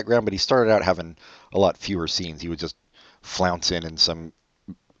really background, but he started out having a lot fewer scenes. He would just flounce in some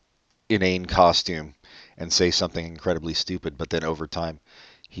inane costume, and say something incredibly stupid, but then over time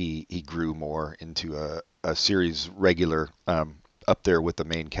he grew more into a series regular, up there with the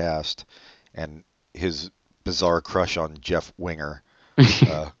main cast, and his bizarre crush on Jeff Winger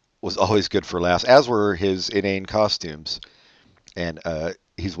was always good for laughs, as were his inane costumes. And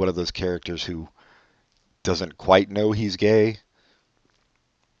he's one of those characters who doesn't quite know he's gay.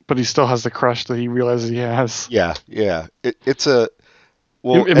 But he still has the crush that he realizes he has. Yeah, yeah. It's a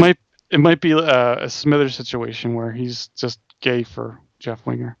well. It might be a Smithers situation where he's just gay for Jeff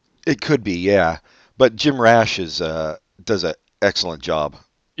Winger. It could be, yeah. But Jim Rash does an excellent job.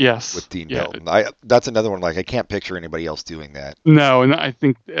 Yes. With Dean Pelton. That's another one. Like, I can't picture anybody else doing that. No, and I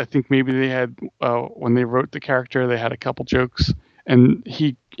think maybe they had when they wrote the character, they had a couple jokes, and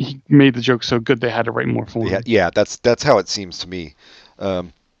he made the joke so good they had to write more for him. Yeah, that's how it seems to me.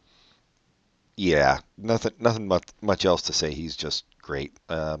 Yeah, nothing much else to say. He's just great.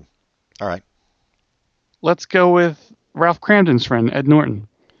 All right. Let's go with Ralph Cramden's friend, Ed Norton.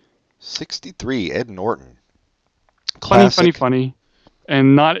 63, Ed Norton. Classic. Funny.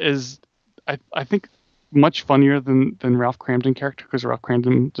 And not as, I think, much funnier than Ralph Cramden character, because Ralph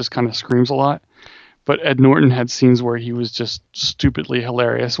Cramden just kind of screams a lot. But Ed Norton had scenes where he was just stupidly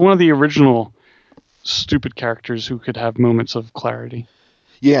hilarious. One of the original stupid characters who could have moments of clarity.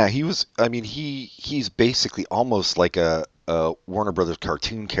 Yeah, he was. I mean, he's basically almost like a Warner Brothers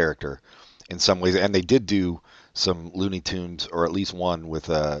cartoon character in some ways. And they did do some Looney Tunes, or at least one with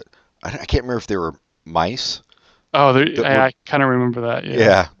I can't remember if they were mice. Oh, I kind of remember that.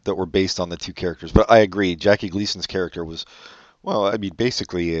 Yeah, that were based on the two characters. But I agree, Jackie Gleason's character was, well, I mean,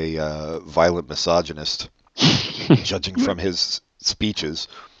 basically a violent misogynist, judging from his speeches.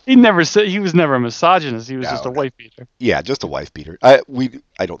 He was never a misogynist. He was just a wife beater. Yeah, just a wife beater. I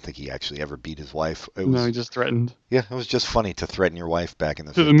don't think he actually ever beat his wife. No, he just threatened. Yeah, it was just funny to threaten your wife back in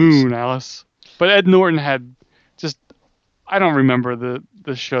the 50s. To the moon, Alice. But Ed Norton had just, I don't remember the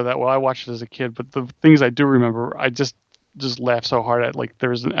show that well. I watched it as a kid, but the things I do remember, I just laugh so hard at. Like,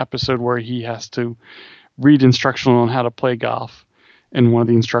 there's an episode where he has to read instructional on how to play golf, and one of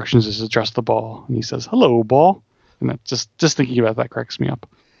the instructions is address the ball, and he says, "Hello, ball," and that just thinking about that cracks me up.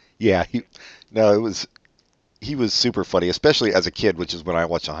 Yeah, he was super funny, especially as a kid, which is when I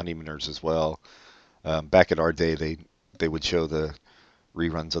watched The Honeymooners as well. Back in our day, they would show the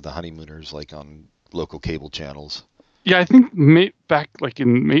reruns of The Honeymooners like on local cable channels. Yeah, I think back like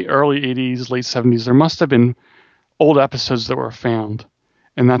in early 80s, late 70s, there must have been old episodes that were found,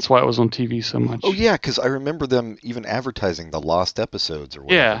 and that's why it was on TV so much. Oh, yeah, because I remember them even advertising the lost episodes or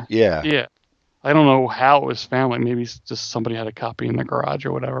whatever. Yeah. I don't know how it was found. Like, maybe just somebody had a copy in the garage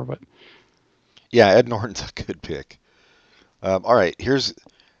or whatever. But yeah, Ed Norton's a good pick. All right,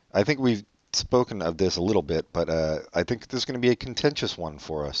 I think we've spoken of this a little bit, but I think this is going to be a contentious one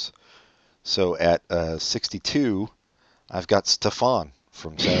for us. So at 62... I've got Stefan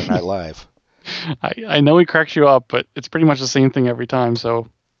from Saturday Night Live. I know he cracks you up, but it's pretty much the same thing every time. So,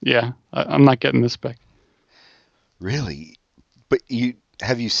 yeah, I'm not getting this pick. Really? But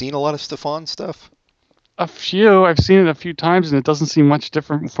have you seen a lot of Stefan stuff? A few. I've seen it a few times, and it doesn't seem much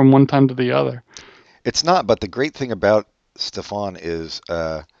different from one time to the other. It's not, but the great thing about Stefan is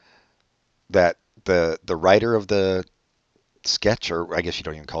that the writer of the sketch, or I guess you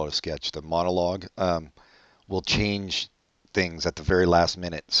don't even call it a sketch, the monologue, will change things at the very last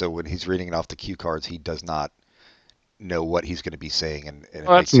minute. So when he's reading it off the cue cards, he does not know what he's going to be saying, and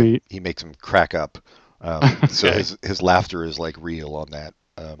that's neat. He makes him crack up. So his laughter is like real on that.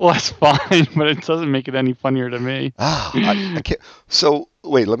 Well, that's fine, but it doesn't make it any funnier to me. I can't. So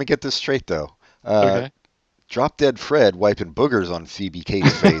wait, let me get this straight though. Okay. Drop Dead Fred wiping boogers on Phoebe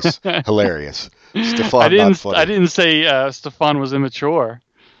Cates' face. Hilarious. Stefan, not funny. I didn't say Stefan was immature.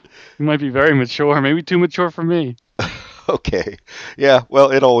 He might be very mature, maybe too mature for me. Okay. Yeah,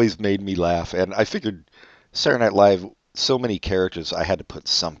 well, it always made me laugh, and I figured Saturday Night Live, so many characters, I had to put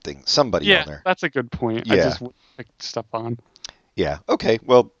somebody on there. Yeah, that's a good point. Yeah. I just picked Stefan. Yeah, okay,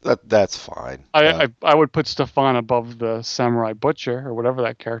 well, that's fine. I would put Stefan above the Samurai Butcher, or whatever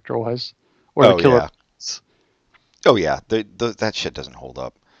that character was. Or the Killer. Yeah. Oh, yeah, that shit doesn't hold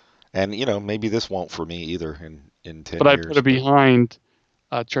up. And, maybe this won't for me either in 10 years. But I put it behind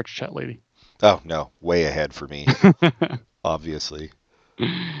Church Chat Lady. Oh, no. Way ahead for me. Obviously.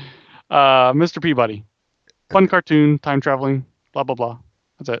 Mr. Peabody. Fun cartoon, time traveling, blah, blah, blah.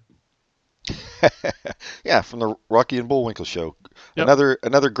 That's it. Yeah, from the Rocky and Bullwinkle show. Yep.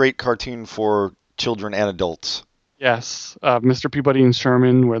 Another great cartoon for children and adults. Yes, Mr. Peabody and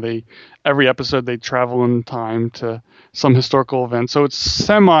Sherman, where every episode they travel in time to some historical event. So it's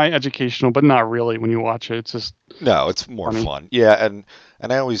semi-educational, but not really when you watch it. It's just No, it's more funny. fun. Yeah, and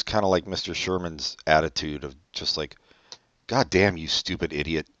I always kind of like Mr. Sherman's attitude of just like, God damn you stupid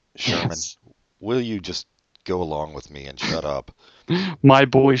idiot, Sherman. Yes, Will you just go along with me and shut up? my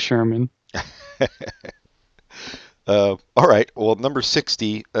boy Sherman. All right. Well, number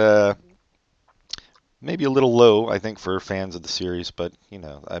 60, maybe a little low, I think, for fans of the series, but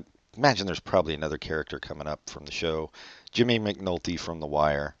I imagine there's probably another character coming up from the show, Jimmy McNulty from The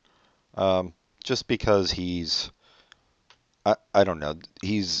Wire. Just because I don't know,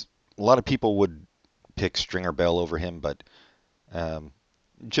 a lot of people would pick Stringer Bell over him, but um,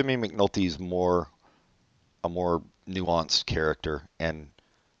 Jimmy McNulty's a more nuanced character and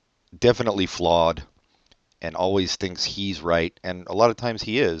definitely flawed and always thinks he's right, and a lot of times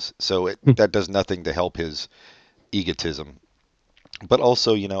he is. So that does nothing to help his egotism. But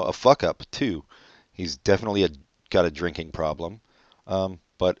also, a fuck up too. He's definitely got a drinking problem,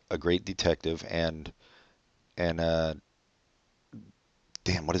 but a great detective and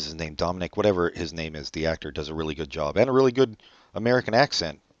damn, what is his name? Dominic, whatever his name is, the actor does a really good job and a really good American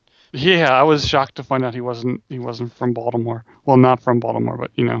accent Yeah, I was shocked to find out he wasn't from Baltimore. Well, not from Baltimore,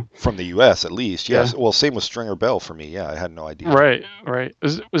 but from the U.S. at least. yeah. Yes. Well, same with Stringer Bell for me. Yeah, I had no idea. Right, right.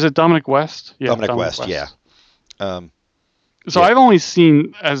 Was it Dominic West? Yeah, Dominic Dominic West. Yeah. West. Um, So yeah. I've only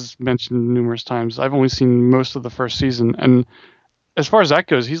seen, as mentioned numerous times, I've only seen most of the first season, and as far as that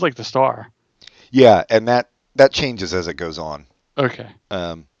goes, he's like the star. Yeah, and that changes as it goes on. Okay.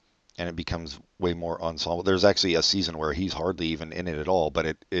 And it becomes way more ensemble. There's actually a season where he's hardly even in it at all, but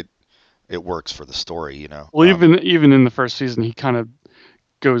it works for the story. Well, even in the first season, he kind of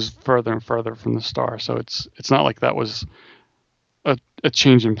goes further and further from the star. So it's not like that was a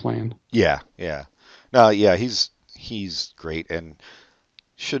change in plan. Yeah, yeah. No, yeah, he's great and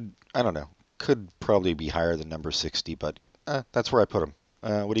I don't know, could probably be higher than number 60, but that's where I put him.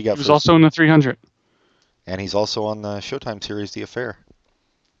 What do you He got was first? also in the 300. And he's also on the Showtime series The Affair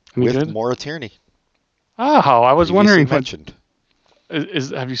Any with good? Maura Tierney, Oh, I was previously wondering. mentioned.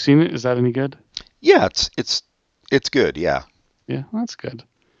 Have you seen it? Is that any good? Yeah, it's good. Yeah, Yeah, that's good.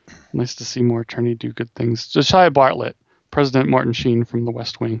 Nice to see more attorney do good things. Josiah Bartlett, President Martin Sheen from The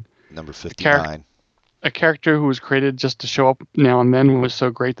West Wing. number Char- 59. a character who was created just to show up now and then was so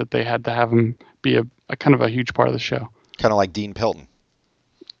great that they had to have him be a kind of a huge part of the show. Kind of like Dean Pelton.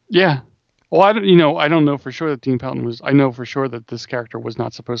 Yeah. Well, I don't know for sure that Dean Pelton was. I know for sure that this character was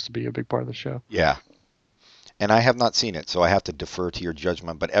not supposed to be a big part of the show. Yeah, and I have not seen it, so I have to defer to your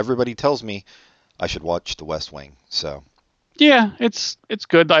judgment. But everybody tells me I should watch The West Wing. So Yeah, it's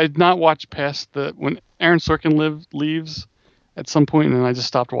good. I had not watched past when Aaron Sorkin leaves at some point, and then I just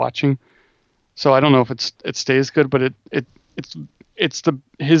stopped watching. So I don't know if it stays good, but it's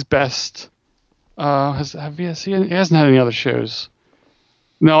his best. He hasn't had any other shows.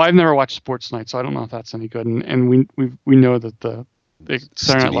 No, I've never watched Sports Night, so I don't know if that's any good. And we know that the Saturday Night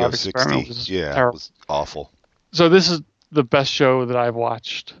Studio Live experiment 60, was yeah, terrible. was awful. So this is the best show that I've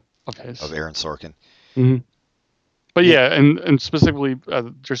watched of his. Of Aaron Sorkin. hmm But Yeah. yeah, and specifically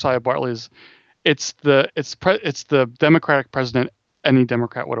Josiah Bartlett it's the Democratic president any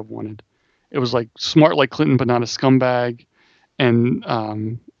Democrat would have wanted. It was like smart like Clinton, but not a scumbag, and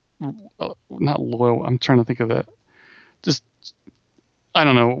not loyal. I'm trying to think of that. Just I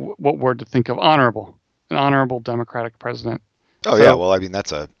don't know what word to think of. Honorable, an honorable Democratic president. Oh So- yeah, well I mean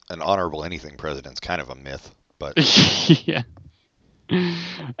that's an honorable anything president's kind of a myth, but yeah.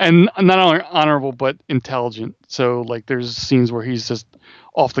 And not only honorable but intelligent. So like there's scenes where he's just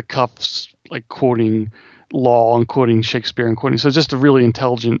off the cuffs, like quoting law and quoting Shakespeare and quoting. So just a really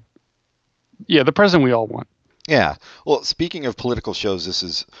intelligent. Yeah, the president we all want. yeah. Well, speaking of political shows, this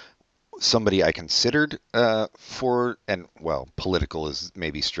is somebody I considered for, and well, political is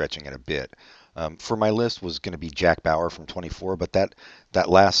maybe stretching it a bit. For my list was going to be Jack Bauer from 24, but that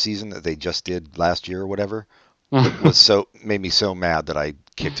last season that they just did last year or whatever made me so mad that I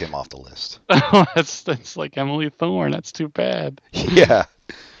kicked him off the list. That's like Emily Thorne. That's too bad. Yeah.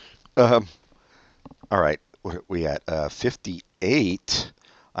 All right. What are we at? 58.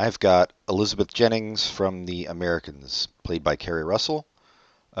 I've got Elizabeth Jennings from The Americans, played by Kerry Russell,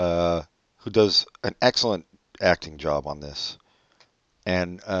 who does an excellent acting job on this.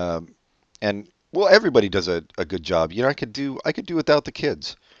 And well, everybody does a good job. I could do without the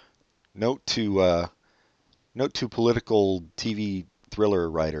kids. Note to political TV thriller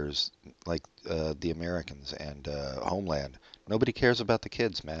writers like The Americans and Homeland. Nobody cares about the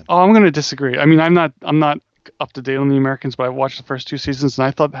kids, man. Oh, I'm going to disagree. I mean, I'm not up to date on the Americans, but I watched the first 2 seasons, and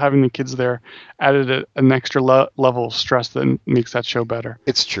I thought having the kids there added an extra level of stress that makes that show better.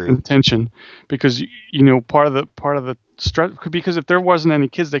 It's true. And tension, because part of the stress, because if there wasn't any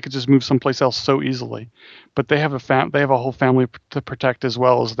kids, they could just move someplace else so easily. But they have a whole family to protect as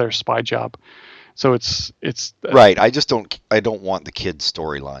well as their spy job. So it's right. I don't want the kids'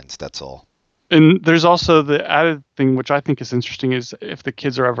 storylines. That's all. And there's also the added thing, which I think is interesting, is if the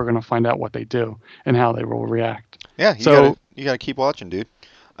kids are ever going to find out what they do and how they will react. Yeah, you gotta keep watching, dude.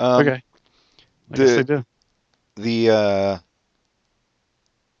 Okay. I guess they do.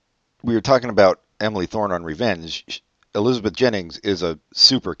 We were talking about Emily Thorne on Revenge. Elizabeth Jennings is a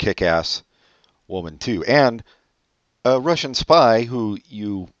super kick-ass woman too, and a Russian spy who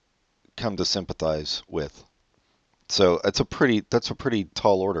you come to sympathize with. So that's a pretty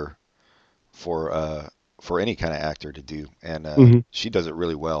tall order for any kind of actor to do, and she does it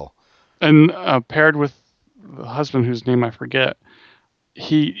really well. And paired with the husband, whose name I forget,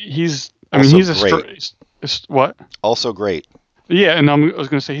 he's great. What? Also great. Yeah, and I was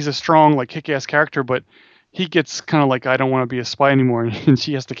going to say he's a strong, like, kick-ass character, but he gets kind of like, I don't want to be a spy anymore, and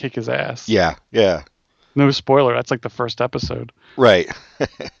she has to kick his ass. Yeah. No spoiler, that's like the first episode. Right.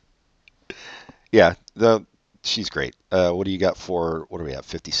 Yeah, she's great. What do you got for, what are we at,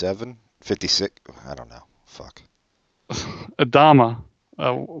 57? 56? I don't know. Fuck. Adama.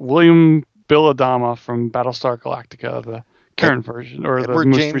 William Bill Adama from Battlestar Galactica, the current version, or Edward the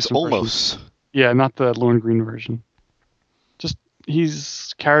most James recent Olmos. version. Yeah, not the Lorne Green version. Just,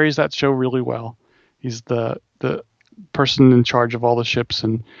 carries that show really well. He's the person in charge of all the ships,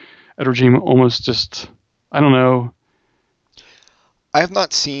 and Edward James Olmos just, I don't know. I have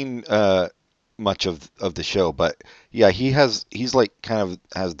not seen much of the show, but yeah, he's like kind of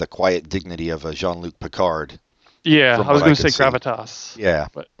has the quiet dignity of a Jean-Luc Picard. Yeah, I was going to say gravitas. Yeah.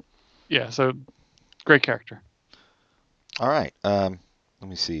 But yeah, so great character. All right. Let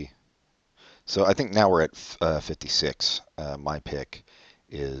me see. So I think now we're at 56. My pick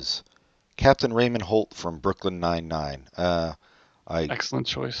is Captain Raymond Holt from Brooklyn Nine-Nine. Excellent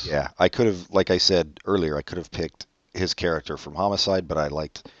choice. Yeah, I could have, like I said earlier, I could have picked his character from Homicide, but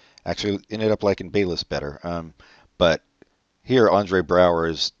actually ended up liking Bayless better. But here, Andre Braugher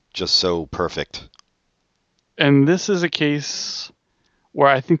is just so perfect. And this is a case where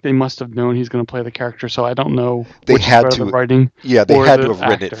I think they must have known he's going to play the character, so I don't know which is better, the writing. Yeah, they had to have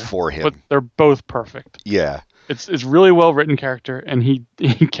written actor, it for him. But they're both perfect. Yeah. It's really well written character, and he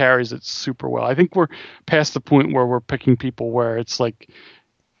carries it super well. I think we're past the point where we're picking people where it's like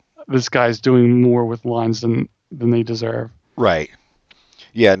this guy's doing more with lines than they deserve. Right.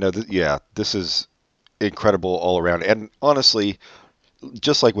 Yeah. No. This is incredible all around. And honestly,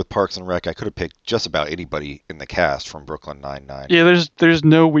 just like with Parks and Rec, I could have picked just about anybody in the cast from Brooklyn Nine-Nine. Yeah. There's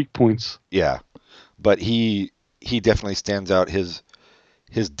no weak points. Yeah. But he definitely stands out. His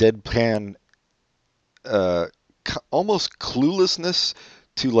deadpan, almost cluelessness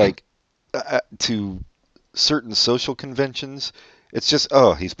to certain social conventions. It's just,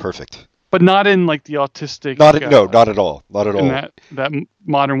 he's perfect. But not in like the autistic. Not at all. Not at all. In that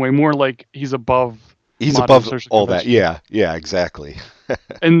modern way, more like he's above. He's above all that. Yeah, exactly.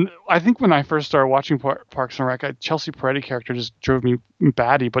 And I think when I first started watching Parks and Rec, Chelsea Peretti character just drove me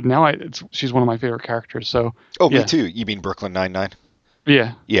batty. But now she's one of my favorite characters. So. Oh, yeah. Me too. You mean Brooklyn Nine-Nine?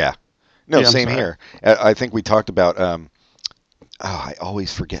 Yeah. Yeah. No, same here. I think we talked about. I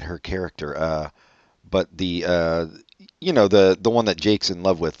always forget her character. But the the one that Jake's in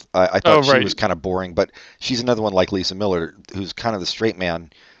love with. I thought she was kind of boring, but she's another one like Lisa Miller, who's kind of the straight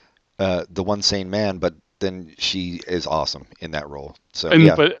man, the one sane man. But then she is awesome in that role. So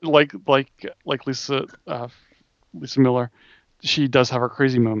but like Lisa Miller, she does have her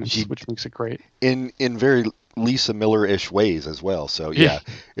crazy moments, which makes it great. In very Lisa Miller-ish ways as well. So yeah,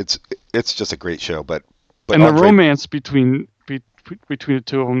 it's just a great show. But and the romance between the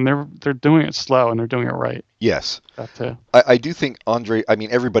two of them, they're doing it slow and they're doing it right. Yes, that too. I do think Andre. I mean,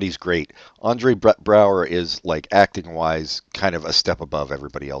 everybody's great. Andre Braugher is like acting wise, kind of a step above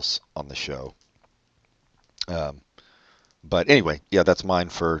everybody else on the show. But anyway, yeah, that's mine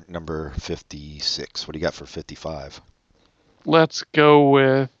for number 56. What do you got for 55? Let's go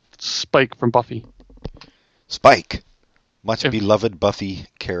with Spike from Buffy. Spike, much beloved Buffy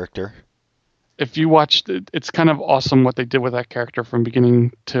character. If you watched it, it's kind of awesome what they did with that character from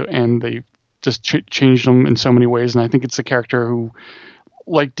beginning to end. They just changed him in so many ways, and I think it's a character who,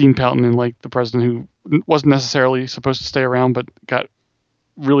 like Dean Pelton and like the president, who wasn't necessarily supposed to stay around, but got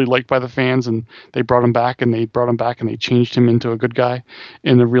really liked by the fans, and they brought him back, and they changed him into a good guy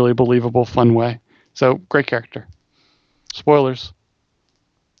in a really believable, fun way. So, great character. Spoilers.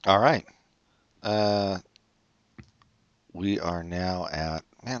 All right. We are now at,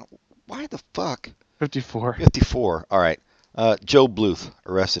 man, why the fuck? 54. 54. All right. Joe Bluth,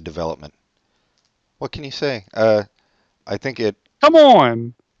 Arrested Development. What can you say? I think it, Come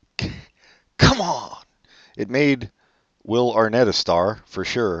on. come on! It made Will Arnett a star, for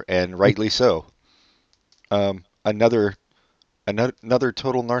sure, and rightly so. Another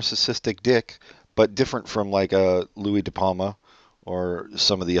total narcissistic dick, but different from like Louis De Palma or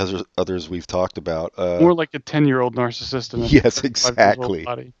some of the others we've talked about. More like a 10-year-old narcissist in a Yes, 35-year-old exactly.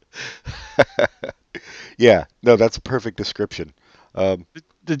 body. Yeah, no, that's a perfect description.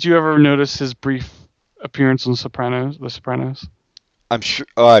 Did you ever notice his brief appearance on The Sopranos? I'm sure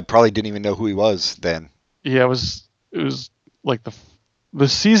I probably didn't even know who he was then. Yeah, it was like the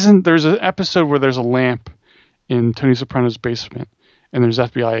season. There's an episode where there's a lamp in Tony Soprano's basement, and there's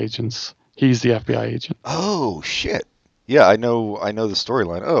FBI agents. He's the FBI agent. Oh shit! Yeah, I know the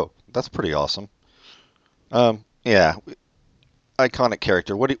storyline. Oh, that's pretty awesome. Yeah, iconic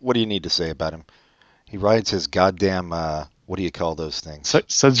character. What do you need to say about him? He rides his goddamn what do you call those things?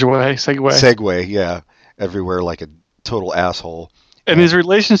 Segway. Segway, yeah, everywhere like a total asshole. And his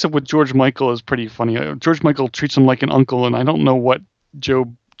relationship with George Michael is pretty funny. George Michael treats him like an uncle, and I don't know what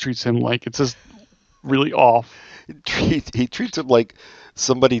Joe treats him like. It's just really off. He treats him like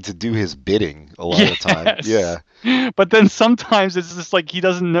somebody to do his bidding a lot of the time. Yeah. But then sometimes it's just like he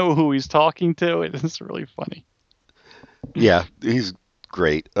doesn't know who he's talking to. It's really funny. Yeah, he's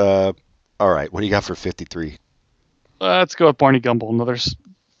great. All right, what do you got for 53? Let's go with Barney Gumble, another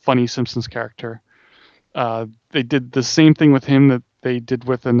funny Simpsons character. They did the same thing with him that they did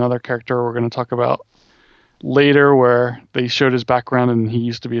with another character we're going to talk about later, where they showed his background, and he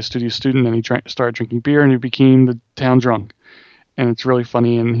used to be a studio student, and he started drinking beer, and he became the town drunk. And it's really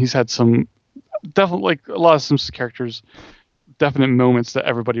funny, and he's had some definitely, like a lot of Simpsons characters, definite moments that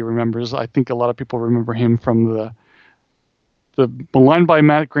everybody remembers. I think a lot of people remember him from the maligned by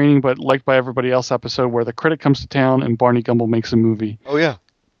Matt Groening but liked by everybody else episode where the critic comes to town and Barney Gumble makes a movie. Oh yeah,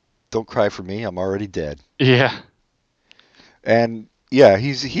 Don't Cry for Me, I'm Already Dead. Yeah. And yeah,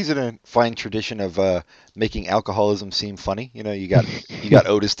 he's in a fine tradition of making alcoholism seem funny. You know, you got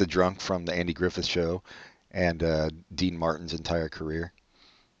Otis the drunk from the Andy Griffith Show, and Dean Martin's entire career.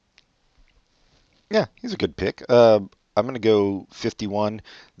 Yeah, he's a good pick. I'm gonna go 51.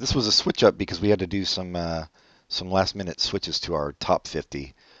 This was a switch up because we had to do some last minute switches to our top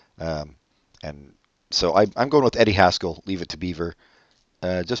 50, and so I'm going with Eddie Haskell. Leave It to Beaver,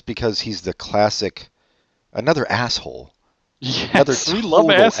 just because he's the classic, another asshole. Yes, we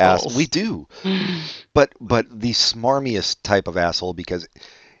love assholes. We do, but the smarmiest type of asshole, because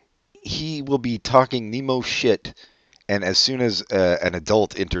he will be talking the most shit, and as soon as an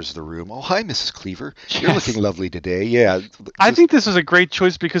adult enters the room, oh hi Mrs. Cleaver, you're looking lovely today. Yeah, I think this is a great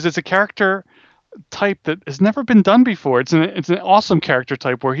choice because it's a character type that has never been done before. It's an awesome character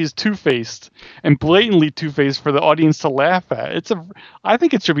type where he's two-faced and blatantly two-faced for the audience to laugh at. I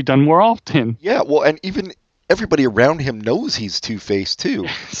think it should be done more often. Yeah, well, and even everybody around him knows he's two-faced too.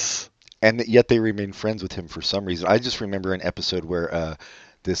 Yes. And yet they remain friends with him for some reason. I just remember an episode where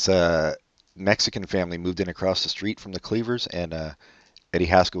this Mexican family moved in across the street from the Cleavers, and Eddie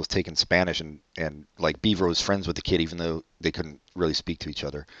Haskell was taking Spanish, and like Beaver was friends with the kid even though they couldn't really speak to each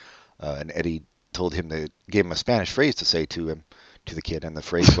other. And Eddie told him gave him a Spanish phrase to say to the kid, and the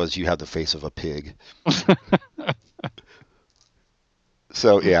phrase was, "You have the face of a pig."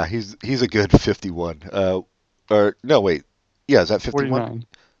 So yeah, he's a good 51. Or no, wait. Yeah, is that 51?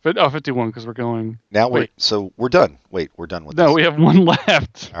 49. 51, because we're going... Now so we're done. Wait, we're done with this. No, we have one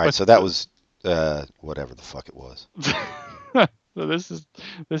left. All right, so that was whatever the fuck it was. So this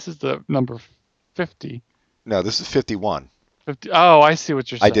is the number 50. No, this is 51. 50. Oh, I see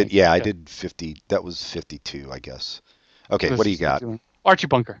what you're saying. I did 50. That was 52, I guess. Okay, what do you got? 51. Archie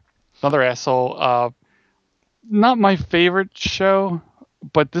Bunker. Another asshole. Not my favorite show,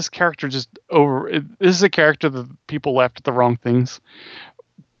 but this character this is a character that people laughed at the wrong things,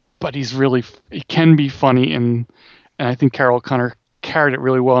 but he can be funny, and I think Carol O'Connor carried it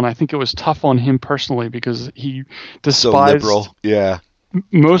really well, and I think it was tough on him personally because he despised so liberal. Yeah.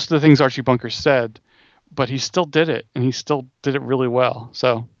 most of the things Archie Bunker said, but he still did it, and he still did it really well.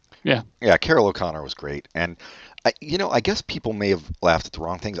 So, yeah. Yeah, Carol O'Connor was great, and I guess people may have laughed at the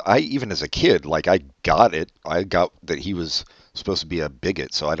wrong things. Even as a kid, like I got it. I got that he was supposed to be a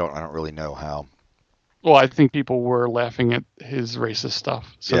bigot, so I don't really know how. Well, I think people were laughing at his racist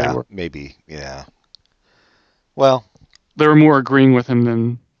stuff. So yeah, maybe. Yeah. Well, they were more agreeing with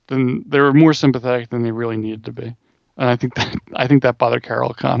him than they were more sympathetic than they really needed to be, and I think that bothered Carol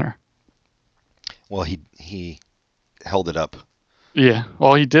O'Connor. Well, he held it up. Yeah,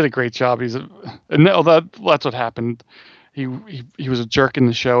 well, he did a great job. That's what happened. he was a jerk in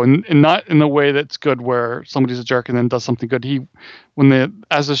the show, and not in the way that's good where somebody's a jerk and then does something good.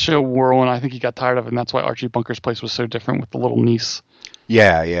 As the show wore on, I think he got tired of it, and that's why Archie Bunker's Place was so different with the little niece.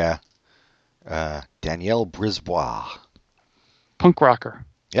 Yeah. Danielle Brisbois. Punk rocker.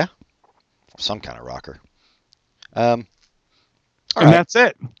 Yeah. Some kind of rocker. All right. That's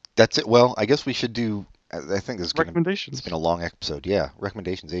it. That's it. Well, I guess we should do. I think this is recommendations. It's been a long episode. Yeah,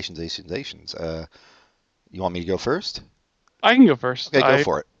 recommendations. You want me to go first? I can go first. Okay, go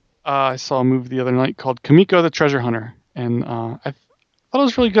for it. I saw a movie the other night called Kimiko the Treasure Hunter, and I thought it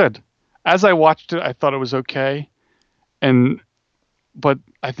was really good. As I watched it, I thought it was okay, but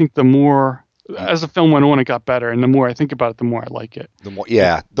I think the more as the film went on, it got better, and the more I think about it, the more I like it.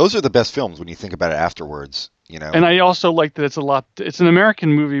 Those are the best films when you think about it afterwards. And I also like that it's an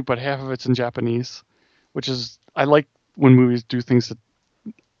American movie, but half of it's in Japanese, which is, I like when movies do things that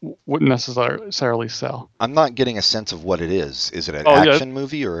wouldn't necessarily sell. I'm not getting a sense of what it is. Is it an action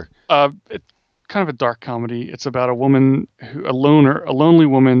movie or? It's kind of a dark comedy. It's about a lonely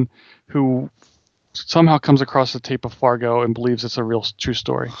woman who somehow comes across a tape of Fargo and believes it's a real true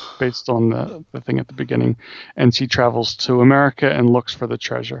story based on the thing at the beginning. And she travels to America and looks for the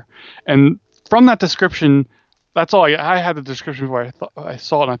treasure. And from that description, that's all I had the description before I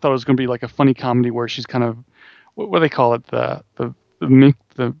saw it, and I thought it was going to be like a funny comedy where she's kind of, what do they call it? The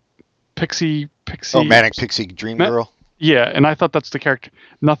pixie. Oh, manic pixie dream girl. Yeah, and I thought that's the character.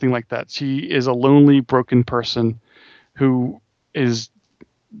 Nothing like that. She is a lonely, broken person who is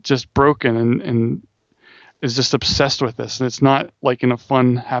just broken and is just obsessed with this, and it's not like in a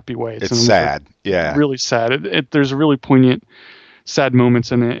fun, happy way. It's sad. Yeah, really sad. There's really poignant, sad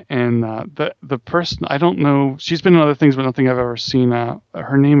moments in it, and the person, I don't know, she's been in other things but nothing I've ever seen.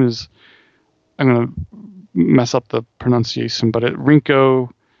 Her name is, I'm gonna mess up the pronunciation, but Rinko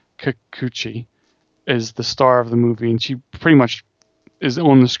Kikuchi is the star of the movie, and she pretty much is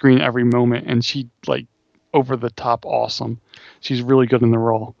on the screen every moment, and she like over the top awesome. She's really good in the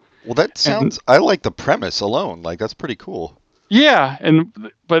role. Well, that sounds, I like the premise alone. Like, that's pretty cool. Yeah,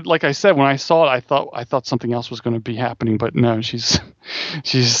 but like I said, when I saw it, I thought something else was going to be happening, but no, she's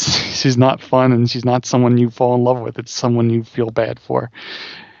not fun, and she's not someone you fall in love with. It's someone you feel bad for,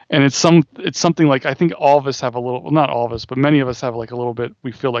 and it's something like, I think all of us have a little, well, not all of us, but many of us have like a little bit.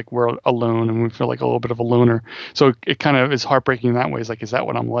 We feel like we're alone, and we feel like a little bit of a loner. So it kind of is heartbreaking in that way. It's like, is that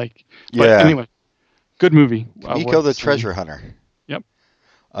what I'm like? But yeah. Anyway, good movie. Kimiko the Treasure Hunter. Yep.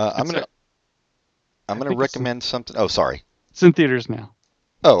 I'm gonna recommend something. Oh, sorry. It's in theaters now.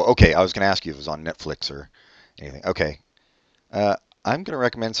 Oh, okay. I was going to ask you if it was on Netflix or anything. Okay. I'm going to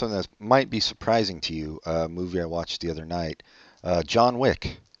recommend something that might be surprising to you. A movie I watched the other night. John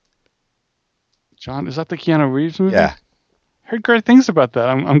Wick. John, is that the Keanu Reeves movie? Yeah. Heard great things about that.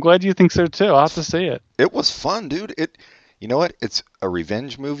 I'm glad you think so too. I'll have to see it. It was fun, dude. You know what? It's a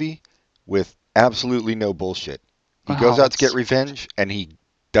revenge movie with absolutely no bullshit. He goes out to get revenge, and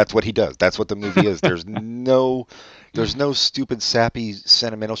that's what he does. That's what the movie is. There's no stupid, sappy,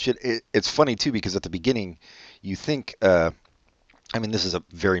 sentimental shit. It's funny, too, because at the beginning, you think, I mean, this is a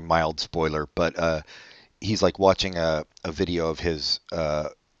very mild spoiler, but he's like watching a video of his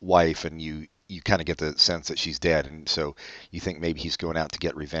wife, and you kind of get the sense that she's dead. And so you think maybe he's going out to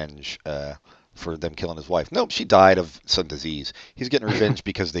get revenge for them killing his wife. Nope, she died of some disease. He's getting revenge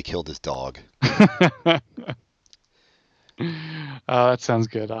because they killed his dog. That sounds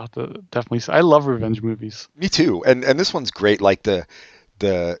good. I'll have to definitely. I love revenge movies. Me too. And this one's great. Like the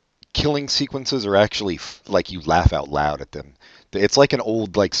killing sequences are actually like you laugh out loud at them. It's like an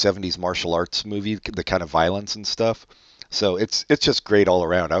old like 70s martial arts movie, the kind of violence and stuff. So it's just great all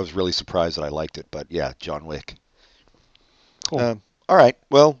around. I was really surprised that I liked it. But yeah, John Wick. Cool. All right.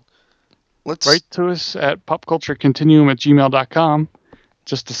 Well, let's write to us at popculturecontinuum@gmail.com.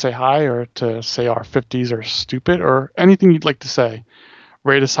 Just to say hi, or to say our 50s are stupid, or anything you'd like to say.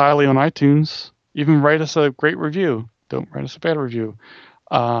 Rate us highly on iTunes. Even write us a great review. Don't write us a bad review.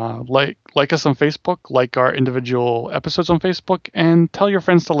 Like us on Facebook, like our individual episodes on Facebook, and tell your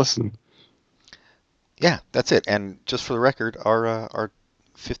friends to listen. Yeah, that's it. And just for the record, our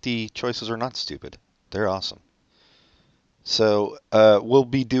 50 choices are not stupid. They're awesome. So we'll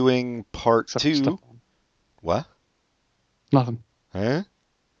be doing part 2. What? Nothing. Huh?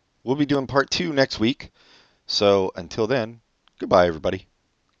 We'll be doing part 2 next week. So until then, goodbye, everybody.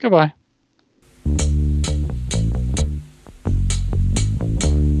 Goodbye.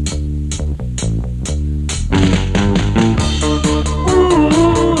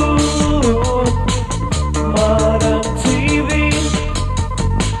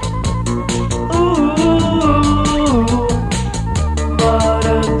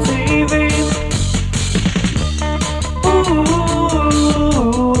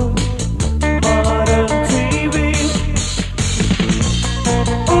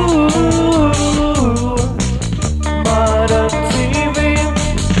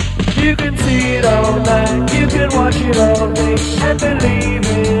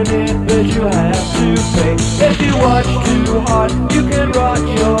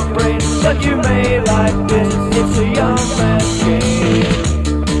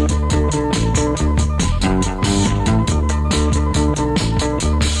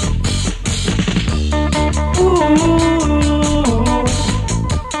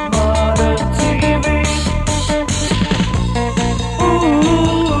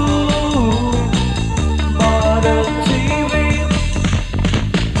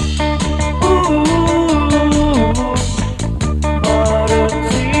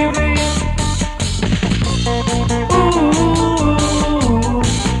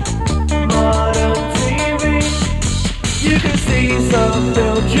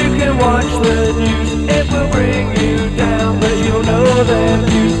 good news.